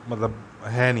कुछ मतलब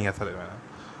है नहीं असल में।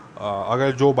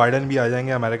 अगर जो बाइडन भी आ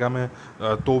जाएंगे अमेरिका में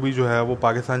तो भी जो है वो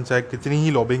पाकिस्तान चाहे कितनी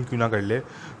ही लॉबिंग क्यों ना कर ले,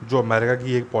 जो अमेरिका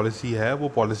की एक पॉलिसी है वो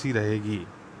पॉलिसी रहेगी,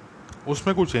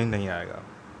 उसमें कुछ चेंज नहीं आएगा।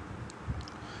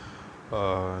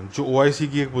 जो ओआईसी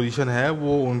की एक पोजीशन है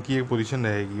वो उनकी एक पोजीशन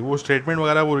रहेगी। वो स्टेटमेंट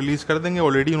वगैरह वो रिलीज़ कर देंगे,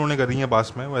 ऑलरेडी उन्होंने करी है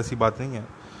पास में, वैसी बात नहीं है।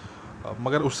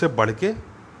 मगर उससे बढ़ के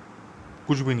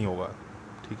कुछ भी नहीं होगा,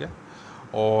 ठीक है।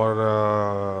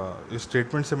 और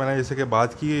स्टेटमेंट से मैंने जैसे कि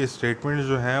बात की, स्टेटमेंट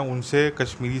जो हैं उनसे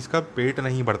कश्मीरीज़ का पेट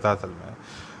नहीं भरता असल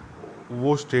में।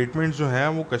 वो स्टेटमेंट जो हैं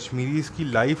वो कश्मीरीज़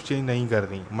की लाइफ चेंज नहीं कर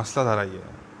रही, मसला सारा ये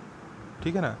है,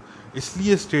 ठीक है ना।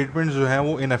 इसलिए स्टेटमेंट जो हैं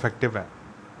वो इनफेक्टिव हैं।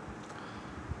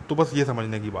 तो बस ये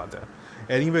समझने की बात है।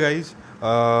 Anyway guys,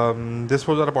 this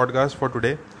was our podcast for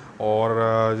today. और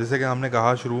जैसे कि हमने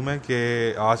कहा शुरू में कि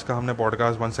आज का हमने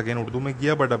पॉडकास्ट वंस अगेन उर्दू में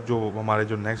किया, बट अब जो हमारे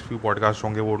जो नेक्स्ट फ्यू पॉडकास्ट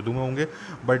होंगे वो उर्दू में होंगे,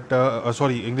 बट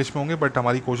सॉरी इंग्लिश में होंगे। बट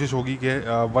हमारी कोशिश होगी कि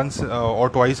वंस और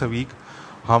ट्वाइस अ वीक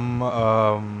हम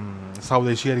साउथ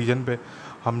एशिया रीजन पे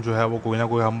हम जो है वो कोई ना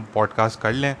कोई हम पॉडकास्ट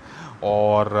कर लें,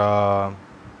 और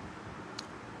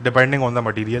depending on the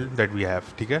material that we have,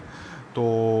 ठीक है। तो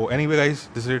anyway guys,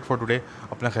 this is it for today.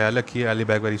 अपना ख्याल रखिए, I will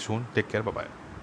be back very soon, take care, bye bye.